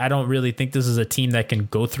front of me. I don't really think this is a team that can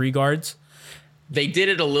go 3 guards. They did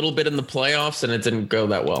it a little bit in the playoffs, and it didn't go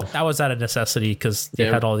that well. That was out of necessity because they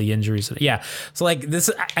had all the injuries. Yeah, so like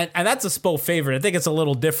this, and that's a Spo favorite. I think it's a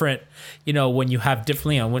little different, when you have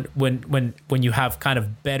differently when you have kind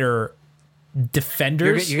of better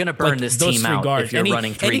defenders. You're gonna burn this team out guards. if you're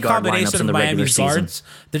running 3 guard lineups in the regular season. Guards,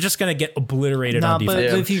 they're just gonna get obliterated on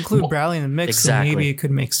defense. But if you include Bradley in the mix, then maybe it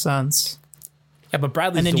could make sense. Yeah, but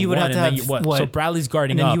Bradley's and then the you would one, have to have what? So Bradley's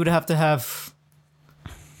guarding and then up. You would have to have.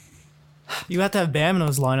 You have to have Bam in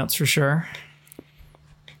those lineups for sure.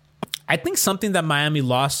 I think something that Miami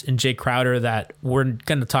lost in Jay Crowder that we're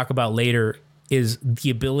going to talk about later is the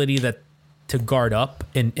ability to guard up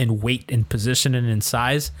in weight and position and in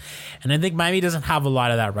size. And I think Miami doesn't have a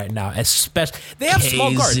lot of that right now. Especially, they have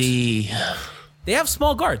small guards. They have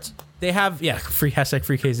small guards. They have, free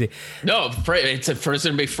KZ. No, it's for it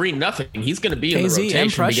to be free nothing. He's going to be in the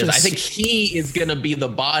rotation because I think he is going to be the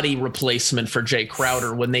body replacement for Jay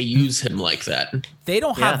Crowder when they use him like that. They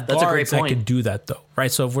don't have guards that can do that though,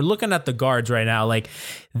 right? So if we're looking at the guards right now, like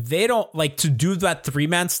they don't like to do that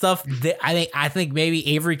 3-man stuff. I think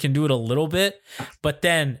maybe Avery can do it a little bit, but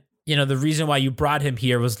then the reason why you brought him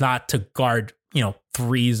here was not to guard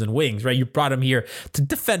 3s and wings, right? You brought him here to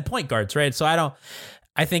defend point guards, right? So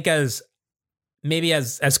I think as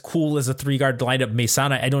cool as a 3-guard lineup may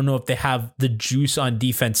sound, I don't know if they have the juice on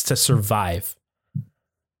defense to survive.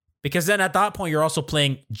 Because then at that point, you're also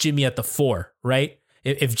playing Jimmy at the 4, right?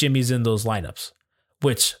 If Jimmy's in those lineups,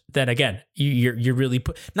 which then again, you're really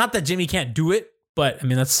not that Jimmy can't do it, but I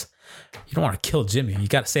mean, you don't want to kill Jimmy. You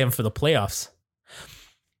got to save him for the playoffs.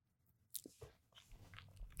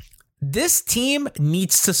 this team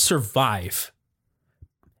needs to survive.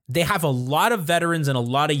 They have a lot of veterans and a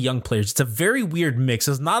lot of young players. It's a very weird mix.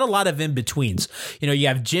 There's not a lot of in-betweens. You know, you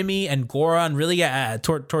have Jimmy and Goran really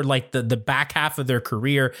toward like the back half of their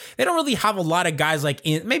career. They don't really have a lot of guys like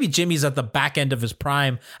maybe Jimmy's at the back end of his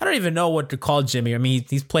prime. I don't even know what to call Jimmy. I mean,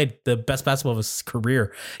 he's played the best basketball of his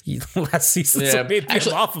career last season. Yeah. So maybe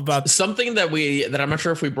actually, off about something that I'm not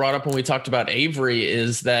sure if we brought up when we talked about Avery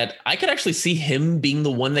is that I could actually see him being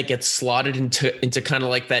the one that gets slotted into kind of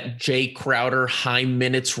like that Jay Crowder high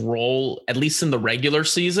minutes role, at least in the regular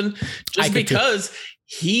season, just because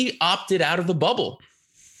he opted out of the bubble.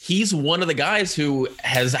 He's one of the guys who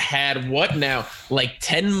has had like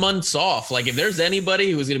 10 months off. Like if there's anybody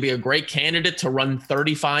who's going to be a great candidate to run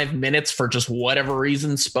 35 minutes for just whatever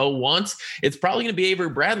reason Spo wants, it's probably going to be Avery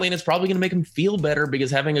Bradley, and it's probably going to make him feel better because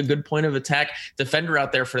having a good point of attack defender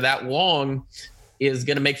out there for that long is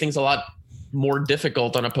going to make things a lot more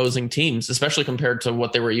difficult on opposing teams, especially compared to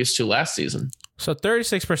what they were used to last season. So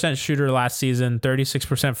 36% shooter last season,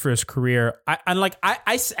 36% for his career.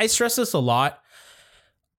 I stress this a lot.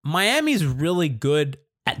 Miami's really good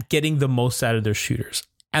at getting the most out of their shooters.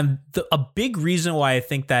 And a big reason why I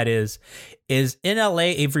think that is in LA,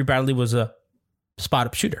 Avery Bradley was a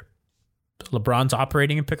spot-up shooter. LeBron's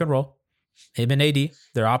operating in pick and roll. Him and AD,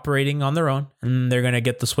 they're operating on their own, and they're going to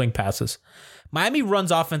get the swing passes. Miami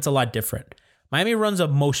runs offense a lot different. Miami runs a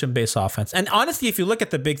motion-based offense. And honestly, if you look at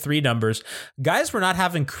the big three numbers, guys were not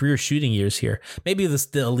having career shooting years here. Maybe the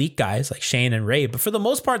elite guys like Shane and Ray, but for the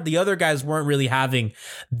most part, the other guys weren't really having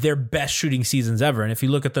their best shooting seasons ever. And if you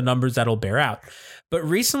look at the numbers, that'll bear out. But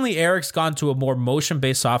recently, Eric's gone to a more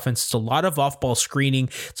motion-based offense. It's a lot of off-ball screening.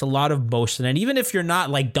 It's a lot of motion. And even if you're not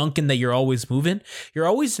like Duncan that you're always moving, you're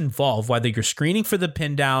always involved, whether you're screening for the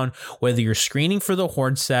pin down, whether you're screening for the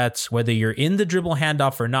horn sets, whether you're in the dribble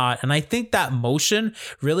handoff or not. And I think that motion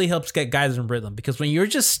really helps get guys in rhythm, because when you're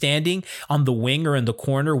just standing on the wing or in the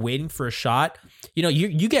corner waiting for a shot, you know,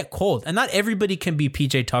 you get cold. And not everybody can be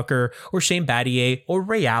PJ Tucker or Shane Battier or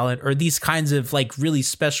Ray Allen or these kinds of like really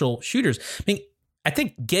special shooters. I mean, I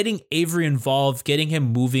think getting Avery involved, getting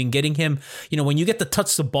him moving, getting him, you know, when you get to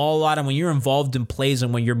touch the ball a lot and when you're involved in plays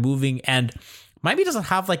and when you're moving, and Miami doesn't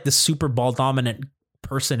have like the super ball dominant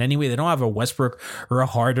person anyway. They don't have a Westbrook or a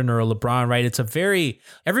Harden or a LeBron, right? It's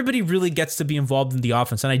everybody really gets to be involved in the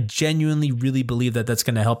offense. And I genuinely really believe that that's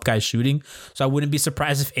going to help guys shooting. So I wouldn't be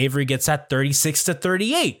surprised if Avery gets that 36 to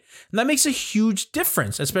 38. And that makes a huge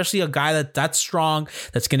difference, especially a guy that's strong,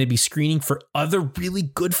 that's going to be screening for other really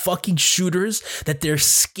good fucking shooters that they're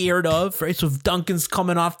scared of, right? So if Duncan's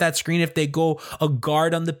coming off that screen, if they go a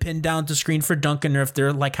guard on the pin down to screen for Duncan, or if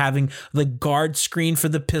they're like having the guard screen for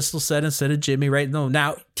the pistol set instead of Jimmy, right? No,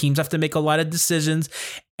 now teams have to make a lot of decisions,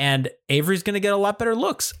 and Avery's going to get a lot better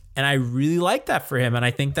looks. And I really like that for him. And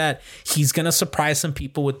I think that he's going to surprise some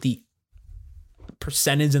people with the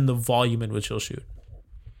percentage and the volume in which he'll shoot.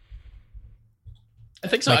 I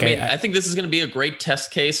think so. Like I think this is going to be a great test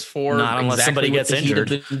case for not unless exactly somebody what gets the injured.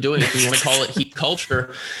 Heat have been doing. If you want to call it Heat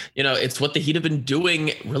culture, you know, it's what the Heat have been doing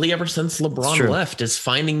really ever since LeBron left, is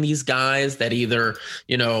finding these guys that either,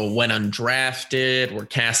 you know, went undrafted or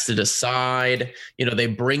casted aside. You know, they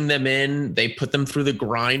bring them in, they put them through the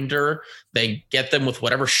grinder, they get them with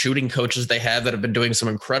whatever shooting coaches they have that have been doing some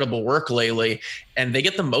incredible work lately, and they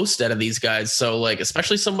get the most out of these guys. So like,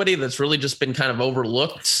 especially somebody that's really just been kind of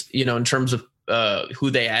overlooked, you know, in terms of who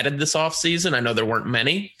they added this offseason. I know there weren't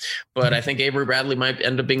many, but I think Avery Bradley might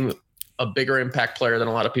end up being a bigger impact player than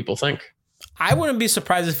a lot of people think. I wouldn't be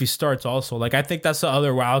surprised if he starts also. Like, I think that's the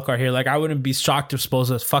other wild card here. Like, I wouldn't be shocked if Spo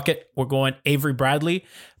says, fuck it, we're going Avery Bradley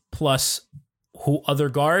plus who other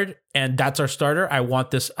guard, and that's our starter. I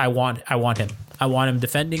want him. I want him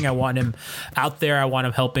defending. I want him out there. I want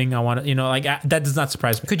him helping. I want to, you know, like that does not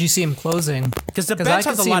surprise me. Could you see him closing? Because the bench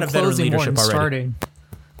has a lot of veteran leadership already. Starting.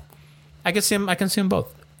 I can see him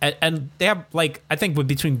both. And they have, like, I think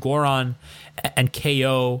between Goran and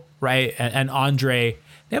KO, right, and Andre,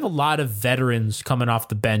 they have a lot of veterans coming off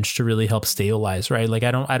the bench to really help stabilize, right? Like,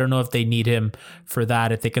 I don't know if they need him for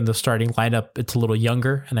that. I think in the starting lineup, it's a little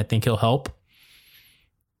younger, and I think he'll help.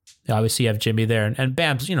 Obviously, you have Jimmy there, and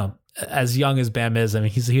Bam's, you know, as young as Bam is, I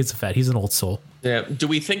mean, he's a vet. He's an old soul. Yeah. Do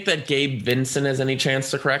we think that Gabe Vincent has any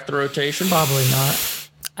chance to crack the rotation? Probably not.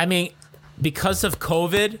 I mean, because of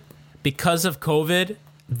COVID,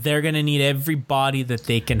 they're going to need everybody that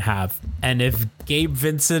they can have. And if Gabe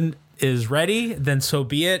Vincent is ready, then so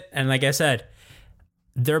be it. And like I said,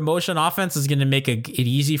 their motion offense is going to make it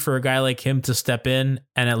easy for a guy like him to step in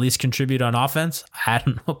and at least contribute on offense. I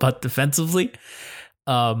don't know about defensively.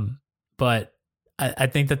 But I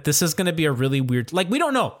think that this is going to be a really weird, like, we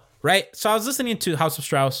don't know. right? So I was listening to House of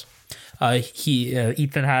Strauss.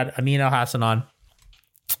 Ethan had Amin Al-Hassan on.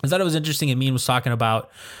 I thought it was interesting. Amin was talking about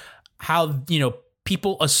how,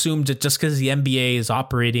 people assumed that just because the NBA is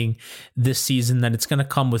operating this season, that it's going to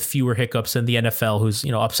come with fewer hiccups than the NFL, who's,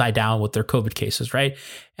 upside down with their COVID cases, right?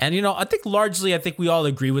 And, I think largely, we all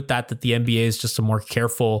agree with that the NBA is just a more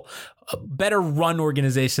careful, better run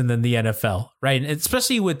organization than the NFL, right? And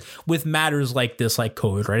especially with matters like this, like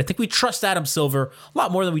COVID, right? I think we trust Adam Silver a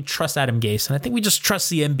lot more than we trust Adam Gase. And I think we just trust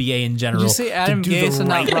the NBA in general. Did you say Adam Gase and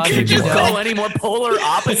not Roger Did you Goodell? go any more polar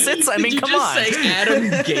opposites? I mean, come on. Did you just say Adam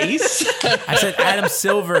Gase? I said Adam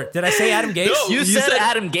Silver. Did I say Adam Gase? No, You said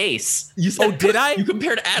Adam Gase. You said, did I? You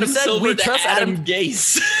compared Adam You said Silver we to trust Adam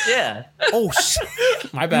Gase. Yeah. Oh,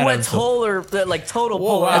 shit. My bad. You went Adam Silver. total Whoa,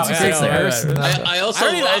 polar wow, opposites yeah, there. I also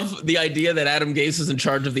I don't love the idea that Adam Gase is in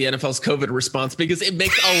charge of the NFL's COVID response because it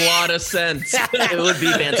makes a lot of sense. It would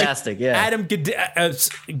be fantastic, yeah. Adam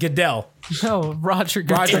Goodell. No, Roger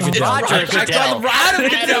Goodell. Roger Goodell. Roger I called him Adam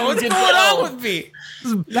Goodell. What's going on with me?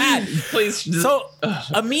 This is bad. Please. Just, So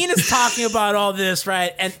Amin is talking about all this,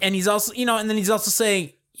 right? And he's also, and then he's also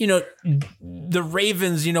saying, the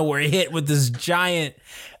Ravens, were hit with this giant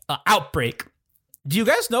outbreak. Do you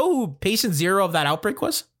guys know who patient zero of that outbreak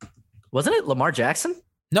was? Wasn't it Lamar Jackson?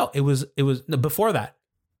 No, it was before that.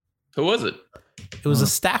 who was it? It was a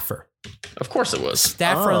staffer. Of course it was.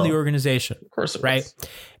 Staffer in the organization. Of course it was. Right?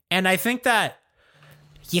 And I think that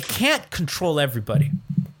you can't control everybody.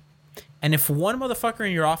 And if one motherfucker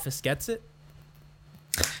in your office gets it,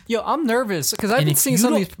 Yo, I'm nervous because I've And been if seeing you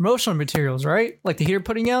some of don't- these promotional materials, right? Like the Heater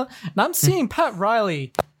putting out, and I'm seeing Pat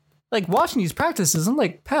Riley, like watching these practices. I'm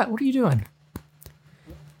like, Pat, what are you doing?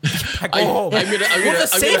 I go home. I'm gonna, the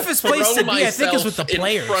safest throw place to be, I think, is with the myself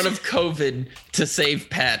players. in front of COVID to save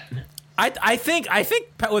Pat. I think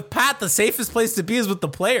with Pat, the safest place to be is with the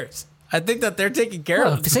players. I think that they're taking care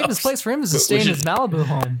Well, of the themselves. safest place for him is to stay in his Malibu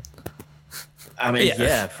home. I mean, Yeah.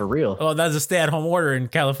 yeah, for real. Well, that's a stay-at-home order in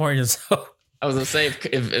California, so I was gonna say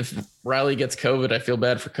if Riley gets COVID, I feel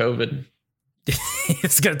bad for COVID.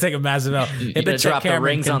 it's gonna take a massive L. Hey, You but Chet drop the Cameron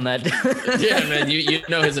rings can- on that. Yeah, man, you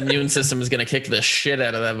know his immune system is gonna kick the shit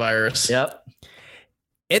out of that virus. Yep.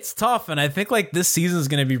 It's tough, and I think like this season is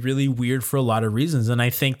going to be really weird for a lot of reasons. And I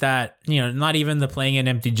think that not even the playing in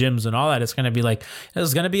empty gyms and all that. It's going to be like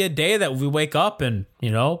there's going to be a day that we wake up and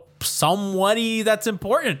somebody that's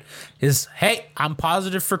important is, hey, I'm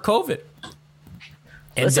positive for COVID,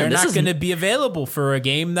 and Listen, they're this not is- going to be available for a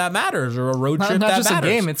game that matters or a road Not trip that just matters.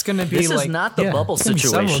 a game. It's going to be This is like not the bubble it's gonna be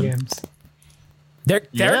several situation. games. They're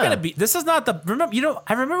Yeah. going to be. This is not the remember.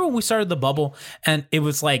 I remember when we started the bubble, and it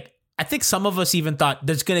was like. I think some of us even thought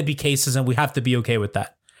there's going to be cases and we have to be okay with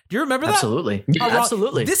that. Do you remember that? Absolutely. How wrong-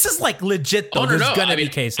 Absolutely. This is like legit though. Oh, no, There's no. going to I be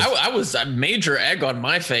mean, cases. I was a major egg on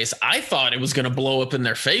my face. I thought it was going to blow up in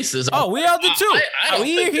their faces. Oh, we all did too. I don't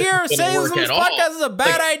We think this here is gonna saying work this at all. podcast is a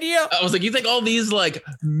bad Like, idea. I was like, you think all these like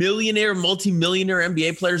millionaire, multi-millionaire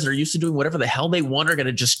NBA players that are used to doing whatever the hell they want are going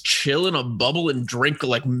to just chill in a bubble and drink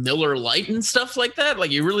like Miller Lite and stuff like that?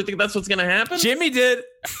 Like, you really think that's what's going to happen? Jimmy did.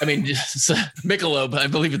 I mean, just, Michelob. I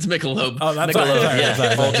believe it's Michelob. Oh, that's Michelob,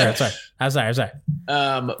 right. yeah. I'm sorry.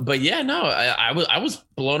 But yeah, no, I was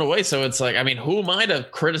blown away. So it's like, I mean, who am I to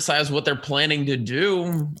criticize what they're planning to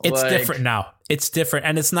do? It's Like, different now. It's different.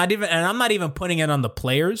 And it's not even, and I'm not even putting it on the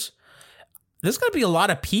players. There's going to be a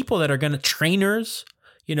lot of people that are going to, trainers,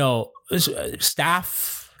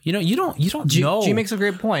 staff, you don't know. G makes a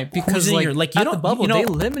great point because in like, your- like, you at the don't- bubble, you know- they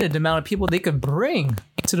limited the amount of people they could bring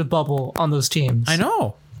to the bubble on those teams. I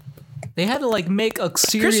know. They had to like make a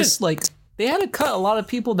serious they had to cut a lot of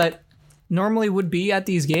people that normally would be at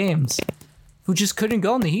these games who just couldn't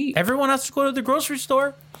go in the heat. Everyone has to go to the grocery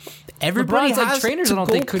store. Everybody LeBron's like has trainers. to I don't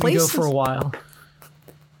go think couldn't places. go for a while.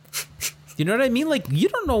 You know what I mean? Like, you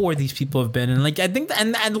don't know where these people have been. And like, I think,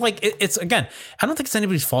 and like, it's again, I don't think it's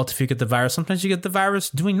anybody's fault if you get the virus. Sometimes you get the virus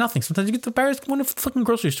doing nothing. Sometimes you get the virus going to the fucking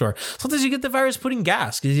grocery store. Sometimes you get the virus putting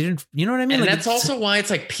gas because you didn't, you know what I mean? And Like, that's also why it's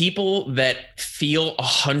like people that feel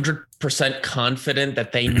 100% confident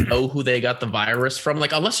that they know who they got the virus from.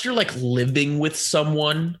 Like, unless you're like living with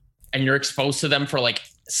someone and you're exposed to them for like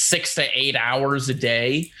 6 to 8 hours a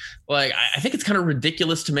day, like I think it's kind of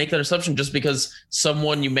ridiculous to make that assumption just because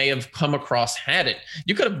someone you may have come across had it.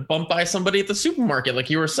 You could have bumped by somebody at the supermarket, like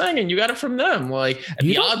you were saying, and you got it from them. Like,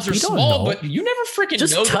 the odds are small, know. but you never freaking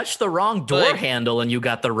Just know. touch the wrong door Like- handle and you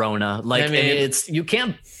got the Rona. Like, I mean,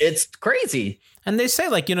 it's crazy. and they say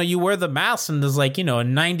like, you wear the mask and there's like, a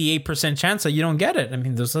 98% chance that you don't get it. I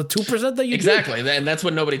mean, there's a 2% that you do. Exactly, and that's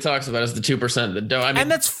what nobody talks about is the 2% that don't. I mean, And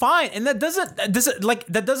that's fine. And that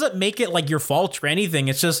doesn't make it like your fault or anything.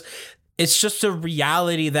 It's just a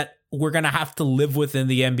reality that we're going to have to live within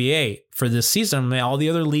the NBA for this season. I mean, all the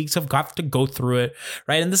other leagues have got to go through it,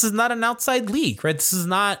 right? And this is not an outside league, right? This is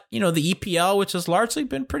not, the EPL, which has largely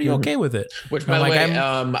been pretty okay with it. Which, by the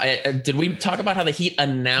way, did we talk about how the Heat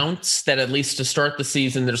announced that at least to start the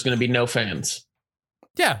season, there's going to be no fans?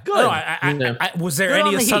 Yeah. Good. No, was there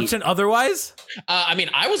any assumption otherwise? I mean,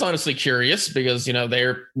 I was honestly curious because,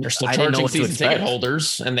 they're still charging season ticket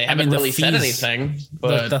holders and they haven't really said anything.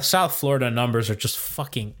 But the South Florida numbers are just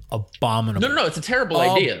fucking abominable. No, it's a terrible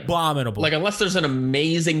idea. Abominable. Like, unless there's an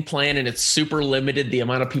amazing plan and it's super limited, the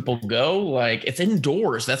amount of people go, like, it's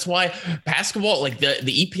indoors. That's why basketball, like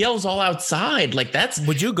the EPL is all outside. Like,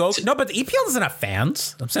 would you go? No, but the EPL doesn't have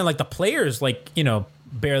fans. I'm saying like the players,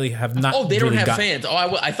 barely have not. Oh, they don't have fans. Oh,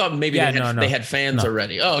 I thought maybe they had fans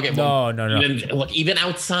already. Oh, okay. Well, no. Look, even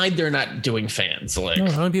outside, they're not doing fans. Like,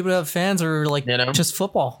 the only people that have fans are just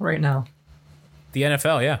football right now. The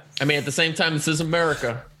NFL, yeah. I mean, at the same time, this is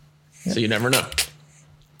America, so you never know.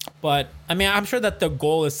 But I mean, I'm sure that the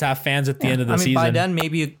goal is to have fans at the end of the season. By then,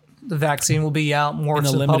 maybe the vaccine will be out more in to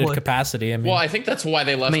a the limited public. capacity. Well, I think that's why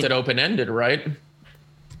they left it open-ended, right?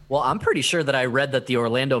 Well, I'm pretty sure that I read that the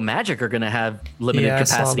Orlando Magic are going to have limited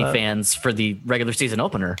capacity fans for the regular season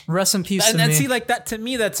opener. Rest in peace. And see, like that to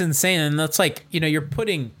me, that's insane. And that's like, you're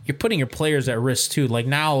putting your players at risk too. Like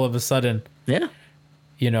now, all of a sudden, yeah.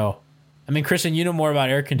 I mean, Christian, you know more about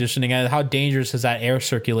air conditioning. How dangerous is that air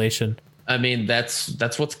circulation? I mean,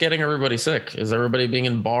 that's what's getting everybody sick, is everybody being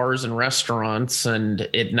in bars and restaurants and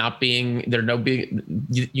it not being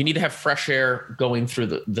you need to have fresh air going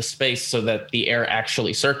through the space so that the air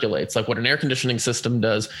actually circulates. Like what an air conditioning system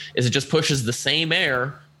does is it just pushes the same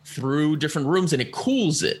air through different rooms and it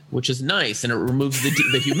cools it, which is nice. And it removes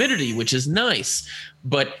the humidity, which is nice.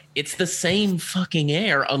 But it's the same fucking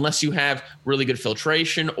air unless you have really good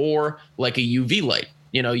filtration or like a UV light.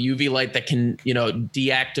 UV light that can,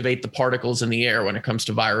 deactivate the particles in the air when it comes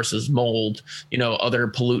to viruses, mold, other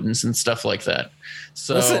pollutants and stuff like that.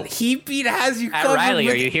 So listen, Heatbeat has you Pat covered. Riley,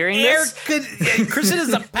 are you hearing this? Christian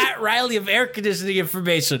is the Pat Riley of air conditioning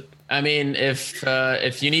information. I mean, if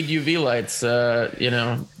you need UV lights, go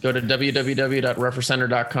to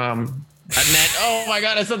www.refercenter.com. Oh my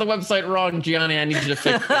God, I said the website wrong, Gianni. I need you to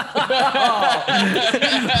fix it.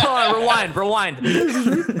 Hold on, rewind.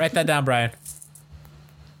 Write that down, Brian.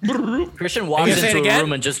 Christian walks into a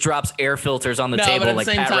room and just drops air filters on the table like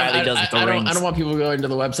Pat Riley does with the rings. I don't want people going to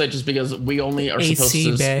the website just because we only are supposed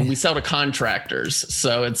to. We sell to contractors,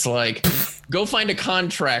 so it's like, go find a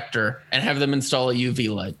contractor and have them install a UV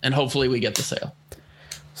light, and hopefully we get the sale.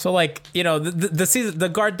 So like the season, the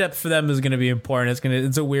guard depth for them is going to be important.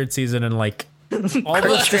 It's a weird season and like. All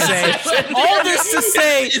this to say,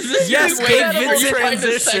 yes, Gabe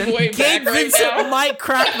Vincent might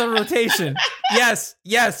crack the rotation. Yes,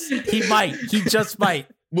 he might. He just might.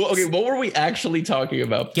 Well, okay, what were we actually talking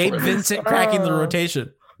about? Gabe Vincent cracking the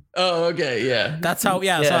rotation. Oh, okay, yeah. That's how.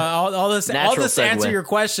 Yeah. So all this to answer your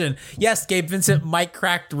question. Yes, Gabe Vincent might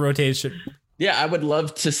crack the rotation. Yeah, I would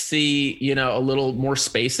love to see, a little more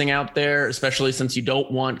spacing out there, especially since you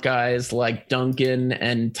don't want guys like Duncan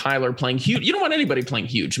and Tyler playing huge. You don't want anybody playing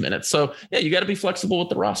huge minutes. So, yeah, you got to be flexible with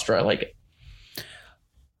the roster. I like it.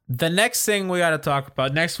 The next thing we got to talk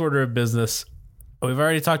about, next order of business, we've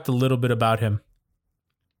already talked a little bit about him.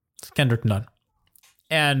 It's Kendrick Nunn.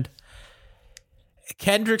 And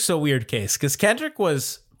Kendrick's a weird case because Kendrick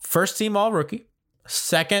was first team All-Rookie,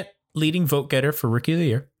 second leading vote getter for Rookie of the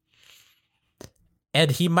Year. And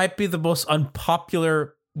he might be the most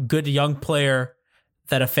unpopular good young player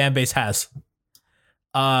that a fan base has.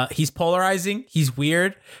 He's polarizing. He's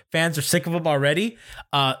weird. Fans are sick of him already.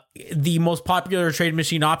 The most popular trade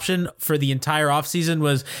machine option for the entire offseason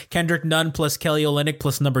was Kendrick Nunn plus Kelly Olynyk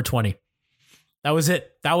plus number 20. That was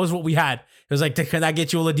it. That was what we had. It was like, can that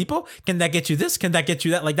get you Oladipo? Can that get you this? Can that get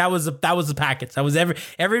you that? Like that was the package. That was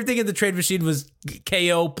everything in the trade machine was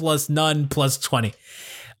KO plus Nunn plus 20.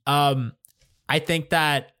 I think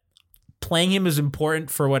that playing him is important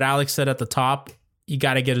for what Alex said at the top. You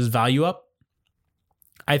got to get his value up.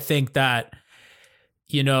 I think that,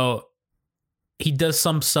 he does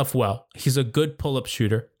some stuff well. He's a good pull-up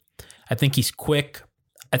shooter. I think he's quick.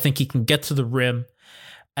 I think he can get to the rim.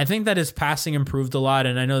 I think that his passing improved a lot.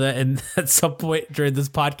 And I know that at some point during this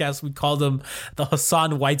podcast, we called him the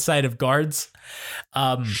Hassan Whiteside of guards.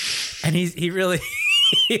 And he really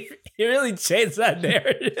changed that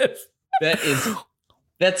narrative.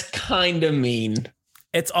 That's kind of mean.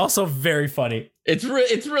 It's also very funny. It's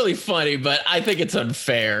really funny, but I think it's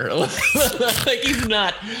unfair. Like he's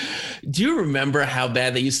not. Do you remember how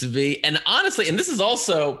bad they used to be? And honestly, and this is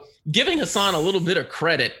also giving Hassan a little bit of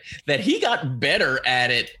credit that he got better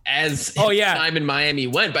at it as time in Miami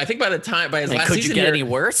went. But I think by his last could season, you get any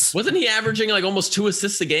worse? Wasn't he averaging like almost 2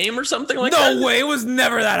 assists a game or something like that? No way, it was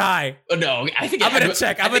never that high. No, I think I'm gonna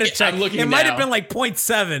check. I'm looking. It might have been like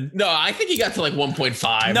 0.7. No, I think he got to like 1.5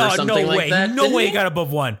 or something no like way. that. No way he got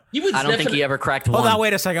above 1. I don't think he ever cracked 1. Hold on,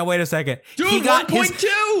 wait a second. Dude, he got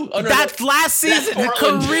 1.2. That's last season, the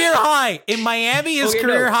career high in Miami. His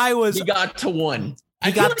career high was he got to 1.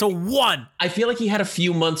 He got to 1. I feel like he had a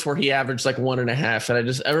few months where he averaged like 1.5,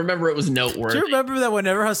 and I remember it was noteworthy. Do you remember that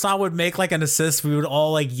whenever Hassan would make like an assist, we would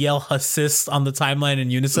all like yell assist on the timeline in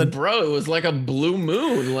unison? Bro, it was like a blue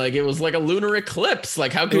moon, like it was like a lunar eclipse.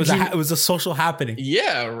 Like how could it was a social happening?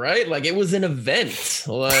 Yeah, right. Like it was an event.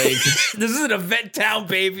 Like this is an event town,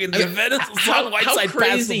 baby, and the event is Hassan Whiteside. How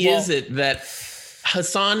crazy is it that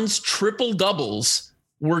Hassan's triple doubles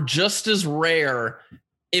were just as rare,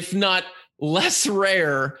 if not less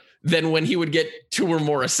rare, than when he would get 2 or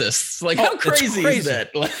more assists? Like how crazy is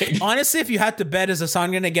that? Like honestly, if you had to bet, is Hassan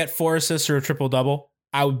going to get 4 assists or a triple double?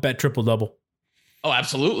 I would bet triple double. Oh,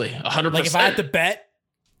 absolutely, 100%. Like if I had to bet,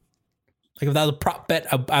 like if that was a prop bet,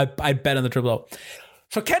 I'd bet on the triple double.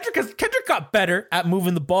 So Kendrick got better at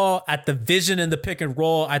moving the ball, at the vision in the pick and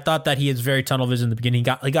roll. I thought that he is very tunnel vision in the beginning.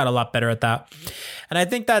 He got a lot better at that. And I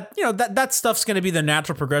think that, that stuff's going to be the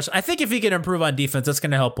natural progression. I think if he can improve on defense, that's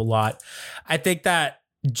going to help a lot. I think that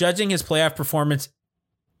judging his playoff performance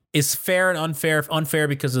is fair and unfair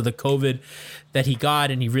because of the COVID that he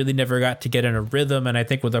got, and he really never got to get in a rhythm. And I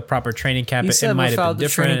think with a proper training camp, it might have been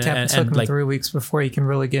different. Training camp took him 3 weeks before he can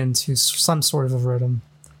really get into some sort of a rhythm.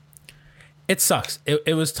 It sucks.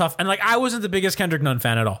 It was tough. And like, I wasn't the biggest Kendrick Nunn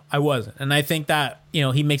fan at all. I wasn't. And I think that,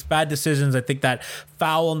 he makes bad decisions. I think that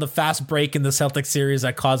foul on the fast break in the Celtics series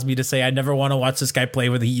that caused me to say, I never want to watch this guy play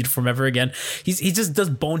with the Heat from ever again. He just does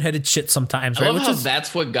boneheaded shit sometimes. I right? love how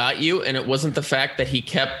that's what got you. And it wasn't the fact that he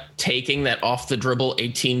kept taking that off the dribble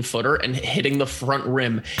 18-footer and hitting the front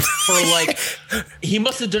rim for like, he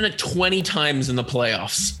must have done it 20 times in the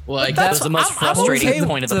playoffs. Like that was the most frustrating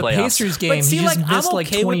point of the playoffs. Pacers game, he just missed like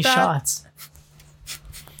 20 shots.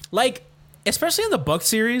 Like, especially in the Bucks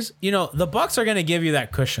series, the Bucks are going to give you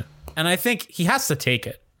that cushion. And I think he has to take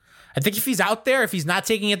it. I think if he's out there, if he's not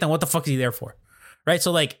taking it, then what the fuck is he there for? Right?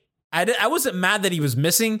 So, like, I wasn't mad that he was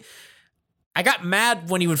missing. I got mad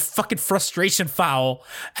when he would fucking frustration foul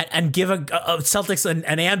and give a Celtics an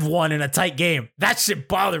and one in a tight game. That shit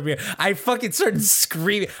bothered me. I fucking started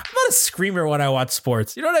screaming. I'm not a screamer when I watch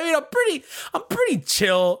sports. You know what I mean? I'm pretty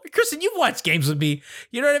chill. Kristen, you've watched games with me.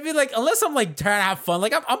 You know what I mean? Like, unless I'm like trying to have fun,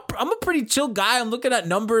 like I'm a pretty chill guy. I'm looking at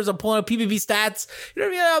numbers. I'm pulling up PPV stats. You know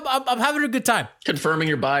what I mean? I'm having a good time. Confirming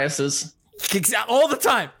your biases all the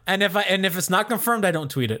time. And if it's not confirmed, I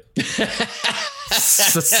don't tweet it.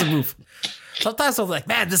 That's the move. Sometimes I'm like,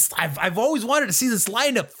 man, I've always wanted to see this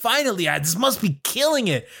lineup. Finally, this must be killing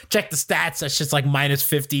it. Check the stats. That's just like minus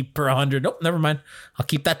 50 per 100. Nope, never mind. I'll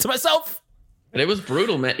keep that to myself. But it was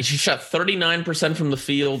brutal, man. She shot 39% from the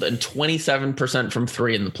field and 27% from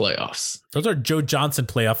 3 in the playoffs. Those are Joe Johnson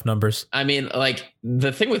playoff numbers. I mean, like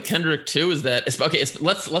the thing with Kendrick too is that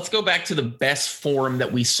let's go back to the best form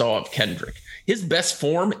that we saw of Kendrick. His best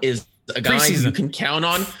form is a guy you can count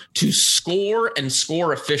on to score and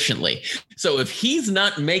score efficiently. So if he's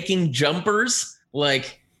not making jumpers,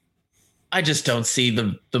 like I just don't see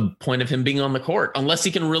the point of him being on the court unless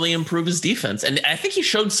he can really improve his defense. And I think he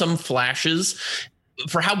showed some flashes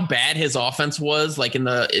for how bad his offense was, like in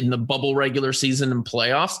the bubble regular season and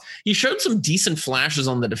playoffs. He showed some decent flashes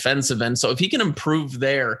on the defensive end. So if he can improve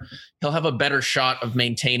there, he'll have a better shot of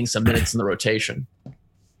maintaining some minutes in the rotation.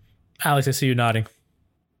 Alex, I see you nodding.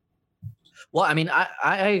 Well, I mean,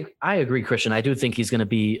 I agree, Christian. I do think he's going to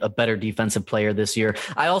be a better defensive player this year.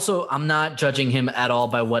 I'm not judging him at all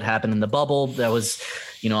by what happened in the bubble. That was,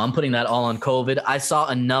 I'm putting that all on COVID. I saw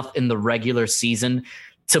enough in the regular season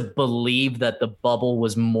to believe that the bubble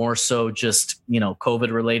was more so just,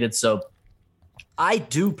 COVID related. So I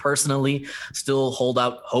do personally still hold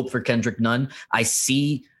out hope for Kendrick Nunn. I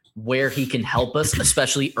see where he can help us,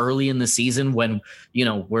 especially early in the season when,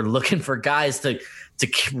 we're looking for guys to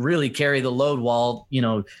really carry the load while,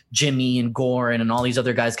 Jimmy and Goran and all these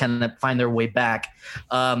other guys kind of find their way back.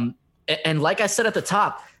 And like I said at the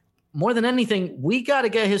top, more than anything, we got to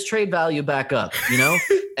get his trade value back up,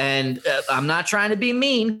 and I'm not trying to be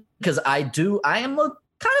mean because I am a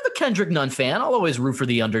kind of a Kendrick Nunn fan. I'll always root for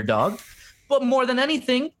the underdog. But more than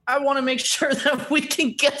anything, I want to make sure that we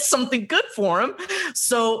can get something good for him.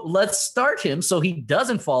 So let's start him so he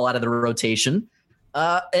doesn't fall out of the rotation.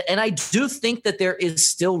 And I do think that there is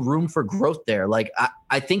still room for growth there. Like,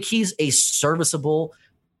 I think he's a serviceable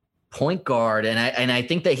point guard, and I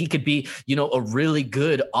think that he could be, a really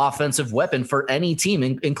good offensive weapon for any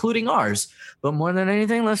team, including ours. But more than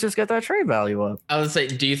anything, let's just get that trade value up. I would say,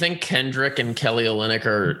 do you think Kendrick and Kelly Olynyk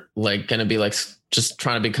are like going to be like just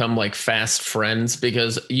trying to become like fast friends,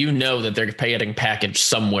 because that they're getting packaged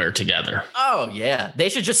somewhere together? Oh yeah, they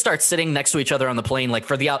should just start sitting next to each other on the plane like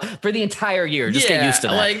for the entire year. Just get used to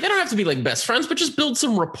that. Like they don't have to be like best friends, but just build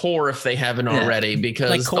some rapport if they haven't already.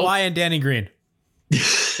 Because like Kawhi and Danny Green.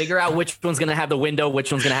 Figure out which one's going to have the window,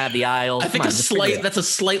 which one's going to have the aisle. I think that's a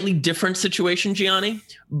slightly different situation, Gianni.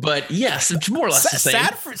 But yes, it's more or less the same.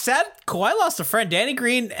 Sad. Kawhi lost a friend. Danny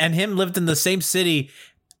Green and him lived in the same city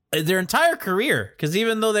their entire career, because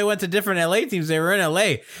even though they went to different LA teams, they were in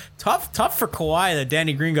LA. Tough for Kawhi that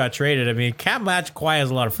Danny Green got traded. I mean, can't match. Kawhi has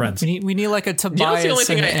a lot of friends. We need like a Tobias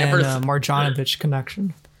and Marjanovic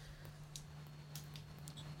connection.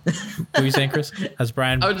 What are you saying, Chris? As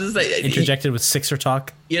Brian interjected with Sixer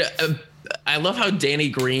talk. Yeah, I love how Danny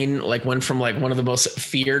Green went from one of the most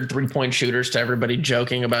feared 3-point shooters to everybody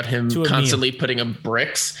joking about him constantly putting up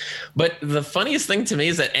bricks. But the funniest thing to me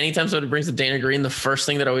is that anytime somebody brings up Danny Green, the first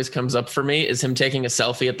thing that always comes up for me is him taking a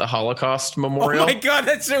selfie at the Holocaust Memorial. Oh my God,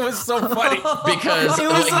 that shit was so funny. Because it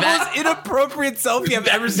was the most inappropriate selfie I've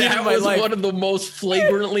ever seen in my life. That was one of the most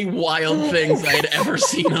flagrantly wild things I had ever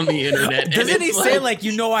seen on the internet. Doesn't he say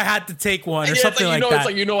I had to take one or something like that? It's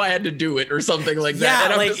like, I had to do it or something like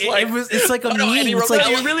that. Yeah, and it's like a meme. It's like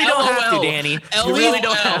you really don't have to, Danny. You really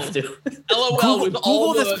don't have to. LOL with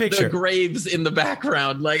all the graves in the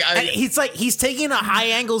background. He's taking a high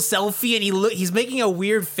angle selfie and he's making a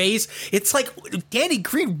weird face. It's like, Danny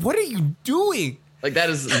Green, what are you doing? Like that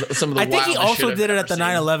is some of the. I think he also did it at the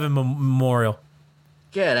 9/11 memorial.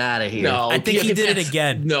 Get out of here! No, I think he did it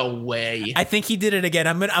again. No way. I think he did it again.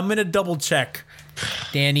 I'm gonna double check.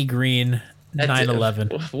 Danny Green.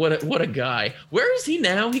 9/11. What a guy. Where is he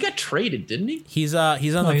now? He got traded, didn't he? He's on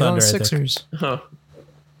the Thunder. Sixers. Huh.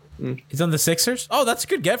 He's on the Sixers? Oh, that's a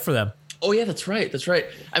good get for them. Oh yeah, that's right.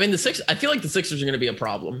 I mean, I feel like the Sixers are going to be a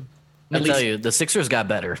problem. Let me tell you, the Sixers got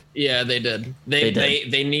better. Yeah, they did.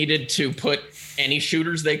 They needed to put any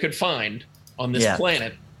shooters they could find on this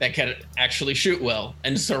planet that can actually shoot well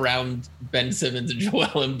and surround Ben Simmons and Joel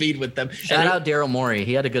Embiid with them. Shout out Daryl Morey.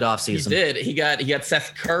 He had a good offseason. He did. He got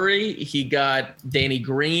Seth Curry. He got Danny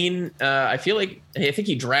Green. I think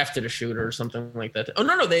he drafted a shooter or something like that. Oh,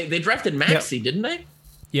 no. They drafted Maxey, didn't they?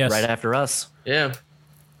 Yes. Right after us. Yeah.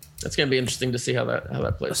 That's going to be interesting to see how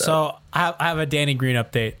that plays out. So I have a Danny Green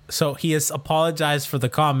update. So he has apologized for the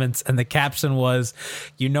comments, and the caption was,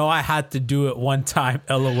 I had to do it one time,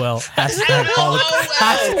 LOL. Hashtag Holocaust.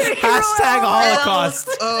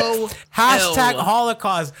 Hashtag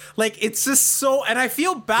Holocaust. It's just so, and I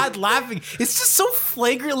feel bad laughing. It's just so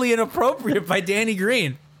flagrantly inappropriate by Danny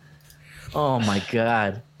Green. Oh my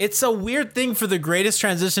God. It's a weird thing for the greatest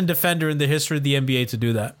transition defender in the history of the NBA to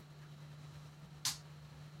do that.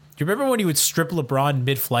 Do you remember when he would strip LeBron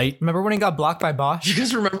mid-flight? Remember when he got blocked by Bosch? You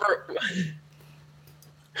guys remember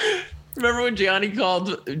when Gianni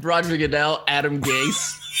called Roger Goodell Adam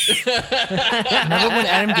Gase? Remember when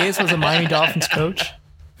Adam Gase was a Miami Dolphins coach?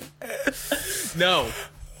 No.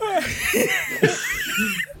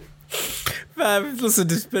 Listen,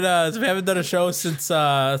 we haven't done a show since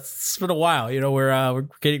it's been a while. We're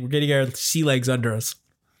getting our sea legs under us.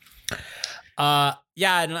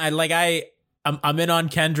 I'm in on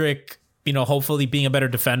Kendrick, hopefully being a better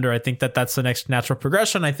defender. I think that's the next natural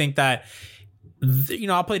progression. I think that,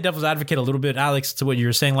 I'll play devil's advocate a little bit, Alex, to what you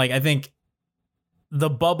were saying. I think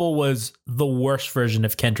the bubble was the worst version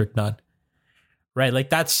of Kendrick Nunn, right?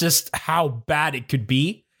 That's just how bad it could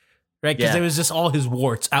be, right? Because it was just all his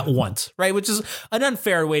warts at once, right? Which is an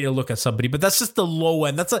unfair way to look at somebody, but that's just the low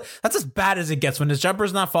end. That's as bad as it gets when his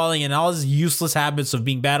jumper's not falling and all his useless habits of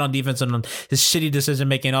being bad on defense and on his shitty decision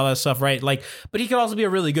making and all that stuff, right? But he could also be a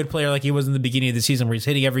really good player like he was in the beginning of the season, where he's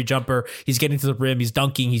hitting every jumper, he's getting to the rim, he's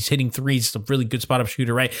dunking, he's hitting threes, he's a really good spot up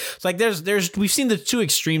shooter, right? It's we've seen the two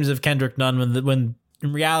extremes of Kendrick Nunn when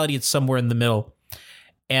in reality it's somewhere in the middle.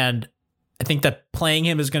 And I think that playing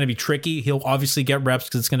him is going to be tricky. He'll obviously get reps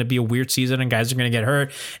because it's going to be a weird season and guys are going to get hurt.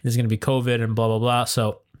 And there's going to be COVID and blah, blah, blah.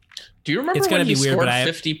 So do you remember it's when he scored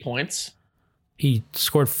 50 points? He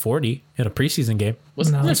scored 40 in a preseason game.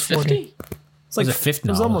 Wasn't it 50? It's like 50.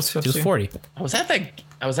 It was almost 50. It was 40. I was at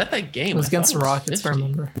that game. It was against the Rockets, 50. I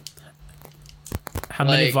remember. How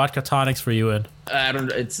many vodka tonics were you in? I don't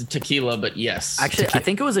know. It's tequila, but yes. Actually, I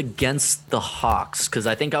think it was against the Hawks because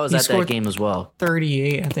I think I was at that game as well.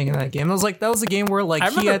 38, I think, in that game. It was that was a game where I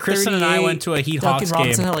remember Kristen and I went to a Heat Hawks game.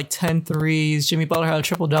 Duncan Robinson had 10 threes. Jimmy Butler had a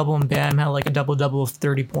triple double, and Bam had a double double of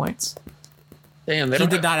 30 points. Damn, he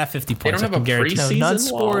did not have 50 points. They don't have a preseason No, none log?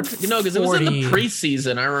 scored because it was in the 40.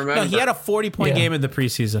 preseason. I remember. No, he had a 40-point game in the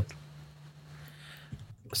preseason.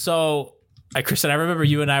 So, Kristen, I remember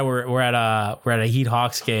you and I were at a Heat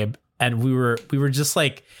Hawks game, and we were just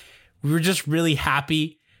really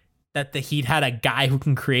happy that the Heat had a guy who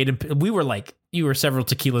can create. And we were like, you were several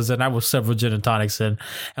tequilas in, I was several gin and tonics in,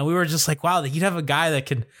 and we were just like, wow, the Heat have a guy that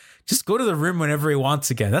can just go to the rim whenever he wants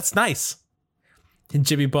again. That's nice. And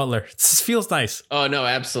Jimmy Butler, it just feels nice. Oh no,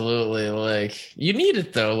 absolutely. Like, you need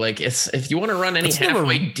it though. Like, if you want to run any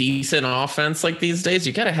halfway decent offense like these days,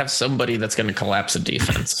 you got to have somebody that's going to collapse a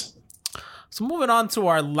defense. So moving on to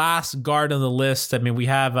our last guard on the list. I mean, we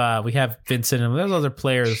have Vincent, and there's other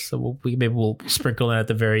players that we'll sprinkle in at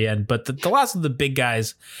the very end. But the last of the big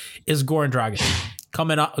guys is Goran Dragic,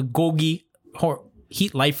 coming up. Gogi,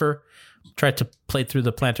 Heat lifer, tried to play through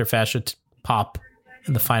the plantar fascia pop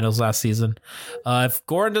in the finals last season. If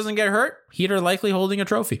Goran doesn't get hurt, Heat are likely holding a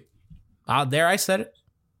trophy. Out there, I said it.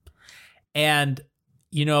 And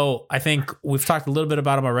I think we've talked a little bit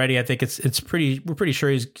about him already. I think we're pretty sure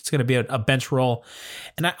it's going to be a bench role.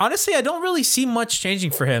 And I don't really see much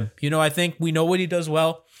changing for him. I think we know what he does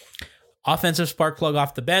well. Offensive spark plug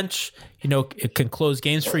off the bench. It can close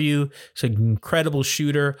games for you. It's an incredible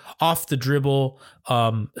shooter off the dribble,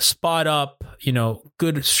 spot up,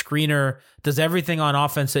 good screener, does everything on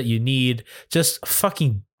offense that you need. Just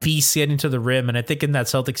fucking beast getting to the rim. And I think in that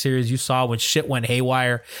Celtics series, you saw when shit went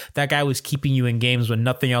haywire, that guy was keeping you in games when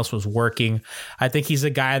nothing else was working. I think he's a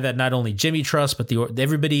guy that not only Jimmy trusts, but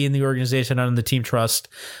everybody in the organization and on the team trust.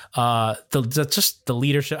 Just the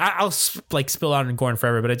leadership. I'll spill out on Goran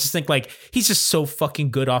forever, but I just think he's just so fucking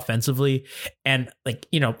good offensively. And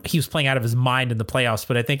he was playing out of his mind in the playoffs.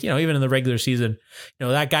 But I think, even in the regular season,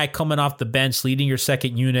 that guy coming off the bench, leading your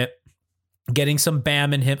second unit, getting some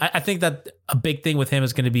Bam in him. I think that a big thing with him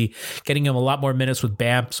is going to be getting him a lot more minutes with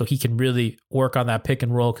Bam so he can really work on that pick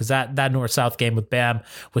and roll, because that North-South game with Bam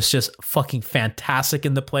was just fucking fantastic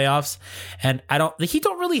in the playoffs. And the Heat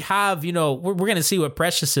don't really have, we're going to see what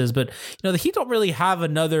Precious is, but, the Heat don't really have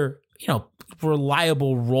another,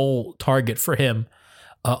 reliable role target for him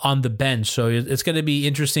on the bench. So it's going to be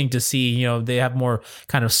interesting to see, they have more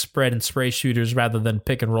kind of spread and spray shooters rather than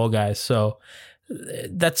pick and roll guys. So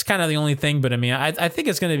that's kind of the only thing. But I mean, I think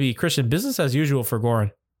it's going to be Christian business as usual for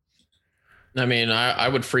Goran. I mean, I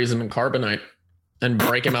would freeze him in carbonite and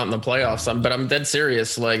break him out in the playoffs. But I'm dead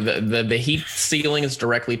serious. Like the Heat ceiling is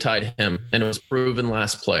directly tied to him, and it was proven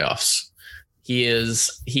last playoffs. He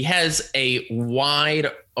has a wide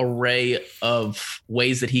array of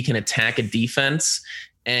ways that he can attack a defense,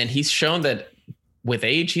 and he's shown that with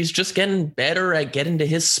age, he's just getting better at getting to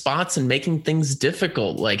his spots and making things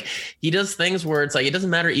difficult. Like, he does things where it's like, it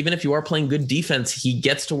doesn't matter. Even if you are playing good defense, he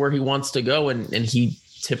gets to where he wants to go. And he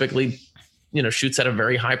typically, shoots at a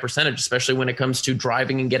very high percentage, especially when it comes to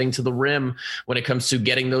driving and getting to the rim, when it comes to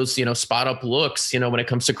getting those, spot up looks, when it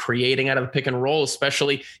comes to creating out of the pick and roll.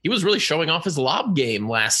 Especially, he was really showing off his lob game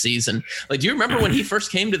last season. Like, do you remember when he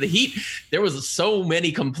first came to the Heat? There was so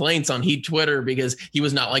many complaints on Heat Twitter because he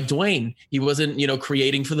was not like Dwayne. He wasn't,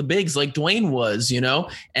 creating for the bigs like Dwayne was,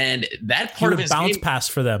 and that part of his bounce game, pass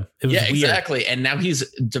for them. It was weird. Exactly. And now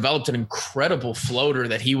he's developed an incredible floater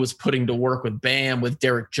that he was putting to work with Bam, with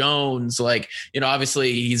Derek Jones. Like,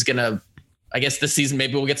 obviously he's going to, I guess this season,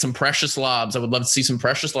 maybe we'll get some Precious lobs. I would love to see some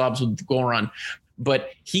Precious lobs with Goran, but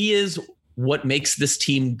he is what makes this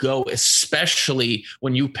team go, especially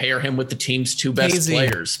when you pair him with the team's two best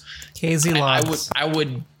players. KZ lobs. I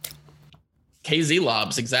would KZ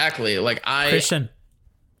lobs. Exactly. Like Christian,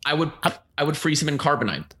 I would freeze him in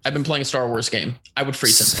carbonite. I've been playing a Star Wars game. I would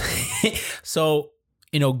freeze him. So,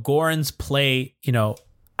 Goran's play,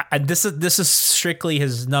 this is strictly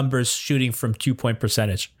his numbers shooting from 2-point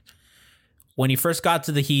percentage. When he first got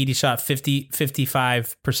to the Heat, he shot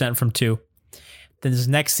 55% from two. Then his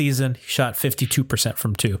next season, he shot 52%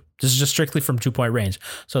 from two. This is just strictly from 2-point range.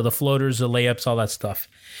 So the floaters, the layups, all that stuff.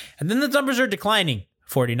 And then the numbers are declining.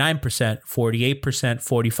 49%, 48%,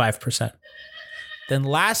 45%. Then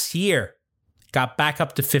last year, got back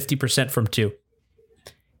up to 50% from two.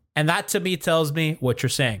 And that to me tells me what you're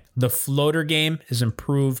saying. The floater game has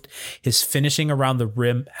improved. His finishing around the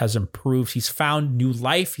rim has improved. He's found new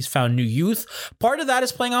life. He's found new youth. Part of that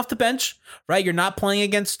is playing off the bench, right? You're not playing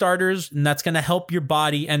against starters, and that's going to help your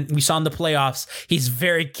body. And we saw in the playoffs, he's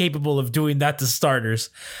very capable of doing that to starters.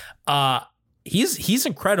 He's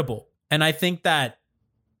incredible. And I think that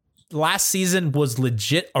last season was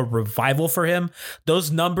legit a revival for him. Those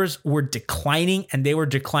numbers were declining, and they were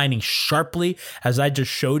declining sharply, as I just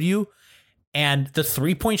showed you. And the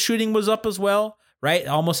 3-point shooting was up as well, right?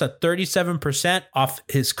 Almost at 37% off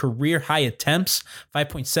his career high attempts,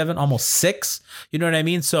 5.7, almost 6. You know what I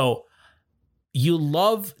mean? So you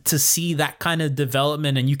love to see that kind of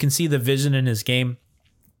development, and you can see the vision in his game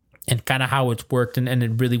and kind of how it's worked, and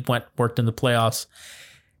it really worked in the playoffs.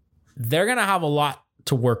 They're going to have a lot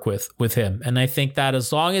to work with him. And I think that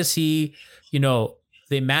as long as he,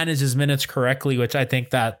 they manage his minutes correctly, which I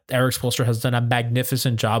think that Erik Spoelstra has done a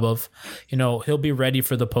magnificent job of, he'll be ready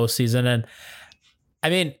for the postseason. And I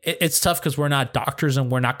mean, it's tough because we're not doctors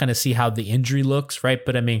and we're not going to see how the injury looks, right?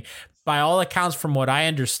 But I mean, by all accounts, from what I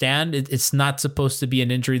understand, it's not supposed to be an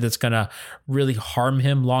injury that's going to really harm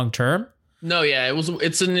him long term. No, yeah,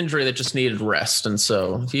 it's an injury that just needed rest. And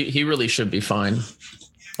so he really should be fine.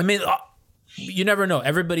 I mean, you never know.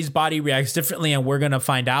 Everybody's body reacts differently, and we're going to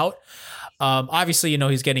find out. Obviously,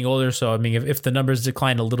 he's getting older. So, I mean, if the numbers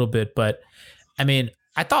decline a little bit, but I mean,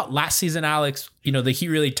 I thought last season, Alex, the Heat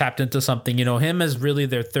really tapped into something, him as really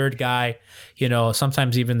their third guy,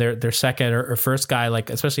 sometimes even their second or first guy, like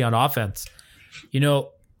especially on offense,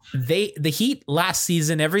 the Heat last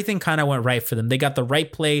season, everything kind of went right for them. They got the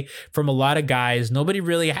right play from a lot of guys. Nobody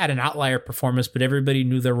really had an outlier performance, but everybody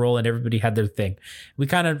knew their role and everybody had their thing. We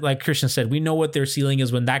kind of, like Christian said, we know what their ceiling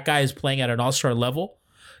is when that guy is playing at an all-star level.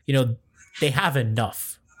 They have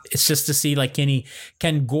enough. It's just to see, like, can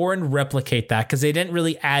Goran replicate that? Because they didn't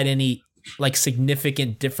really add any like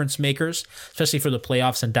significant difference makers, especially for the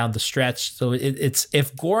playoffs and down the stretch. So it's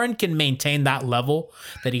if Goran can maintain that level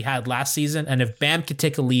that he had last season, and if Bam can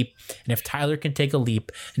take a leap, and if Tyler can take a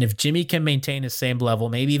leap, and if Jimmy can maintain his same level,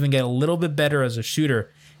 maybe even get a little bit better as a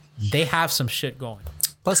shooter, they have some shit going.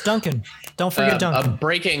 Plus Duncan. Don't forget Duncan. A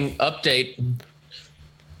breaking update.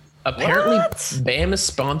 Apparently, Bam is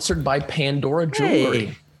sponsored by Pandora Jewelry.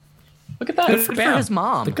 Hey. Look at that. Good for his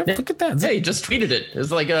mom. Look at that. Hey, he just tweeted it.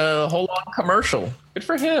 It's like a whole long commercial. Good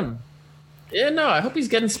for him. Yeah, no, I hope he's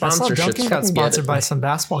getting sponsorships. I saw Duncan got sponsored by some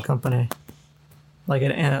basketball company. Let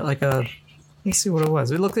me see what it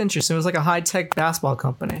was. It looked interesting. It was like a high-tech basketball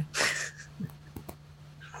company.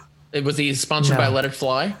 Was he sponsored by Let It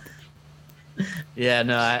Fly? Yeah,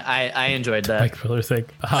 no, I enjoyed that. Mike Miller thing.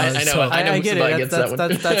 I know. I get it.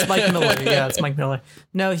 That's Mike Miller. Yeah, it's Mike Miller.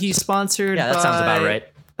 No, he's sponsored by... Yeah, that sounds about right.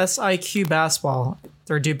 SIQ Basketball.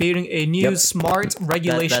 They're debuting a new smart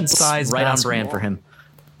regulation size right basketball. on brand for him.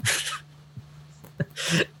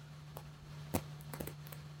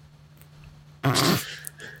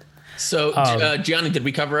 So, Gianni, did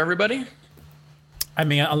we cover everybody? I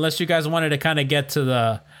mean, unless you guys wanted to kind of get to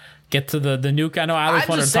the nuke. I know Alex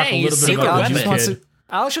wanted to talk a little bit Secret about the Weapon. nuke.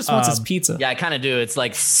 Alex just wants his pizza. Yeah, I kind of do. It's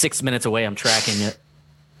like 6 minutes away. I'm tracking it.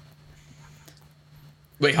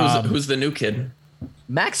 Wait, who's the new kid?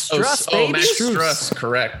 Max Struss, baby. Max Struss.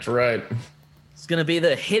 Correct, right. It's going to be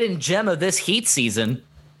the hidden gem of this Heat season.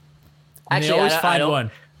 Actually, always find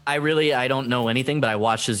one. I don't know anything, but I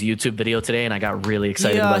watched his YouTube video today and I got really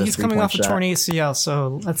excited about his he's coming off a torn ACL,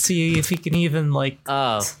 so let's see if he can even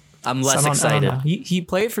I'm less excited. He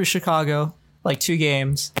played for Chicago 2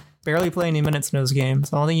 games, barely played any minutes in those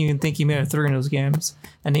games. I don't think you can think he made it through in those games.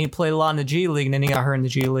 And then he played a lot in the G League, and then he got hurt in the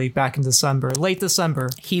G League back in late December.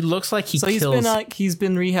 He looks like he's been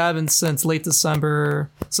rehabbing since late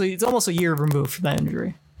December. So he's almost a year removed from that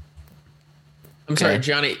injury. I'm sorry,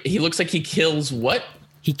 Johnny. He looks like he kills what?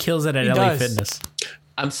 He kills it at LA Fitness.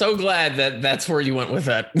 I'm so glad that's where you went with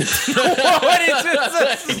that. What is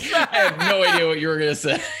this? I have no idea what you were going to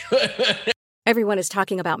say. Everyone is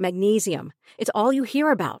talking about magnesium. It's all you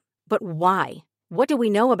hear about. But why? What do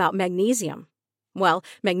we know about magnesium? Well,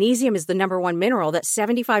 magnesium is the #1 mineral that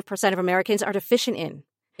 75% of Americans are deficient in.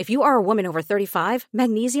 If you are a woman over 35,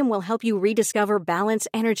 magnesium will help you rediscover balance,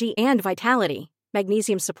 energy, and vitality.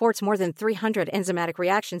 Magnesium supports more than 300 enzymatic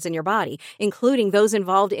reactions in your body, including those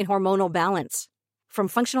involved in hormonal balance. From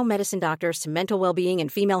functional medicine doctors to mental well-being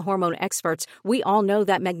and female hormone experts, we all know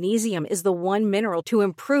that magnesium is the one mineral to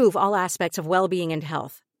improve all aspects of well-being and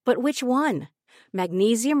health. But which one?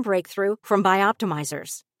 Magnesium Breakthrough from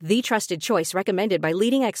Bioptimizers, the trusted choice recommended by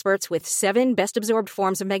leading experts with 7 best-absorbed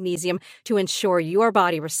forms of magnesium to ensure your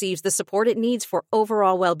body receives the support it needs for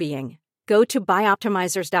overall well-being. Go to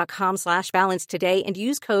bioptimizers.com/balance today and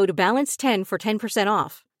use code BALANCE10 for 10%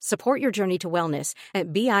 off. Support your journey to wellness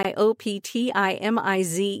at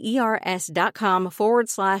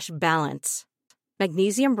bioptimizers.com/balance.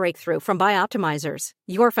 Magnesium Breakthrough from Bioptimizers,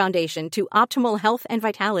 your foundation to optimal health and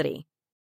vitality.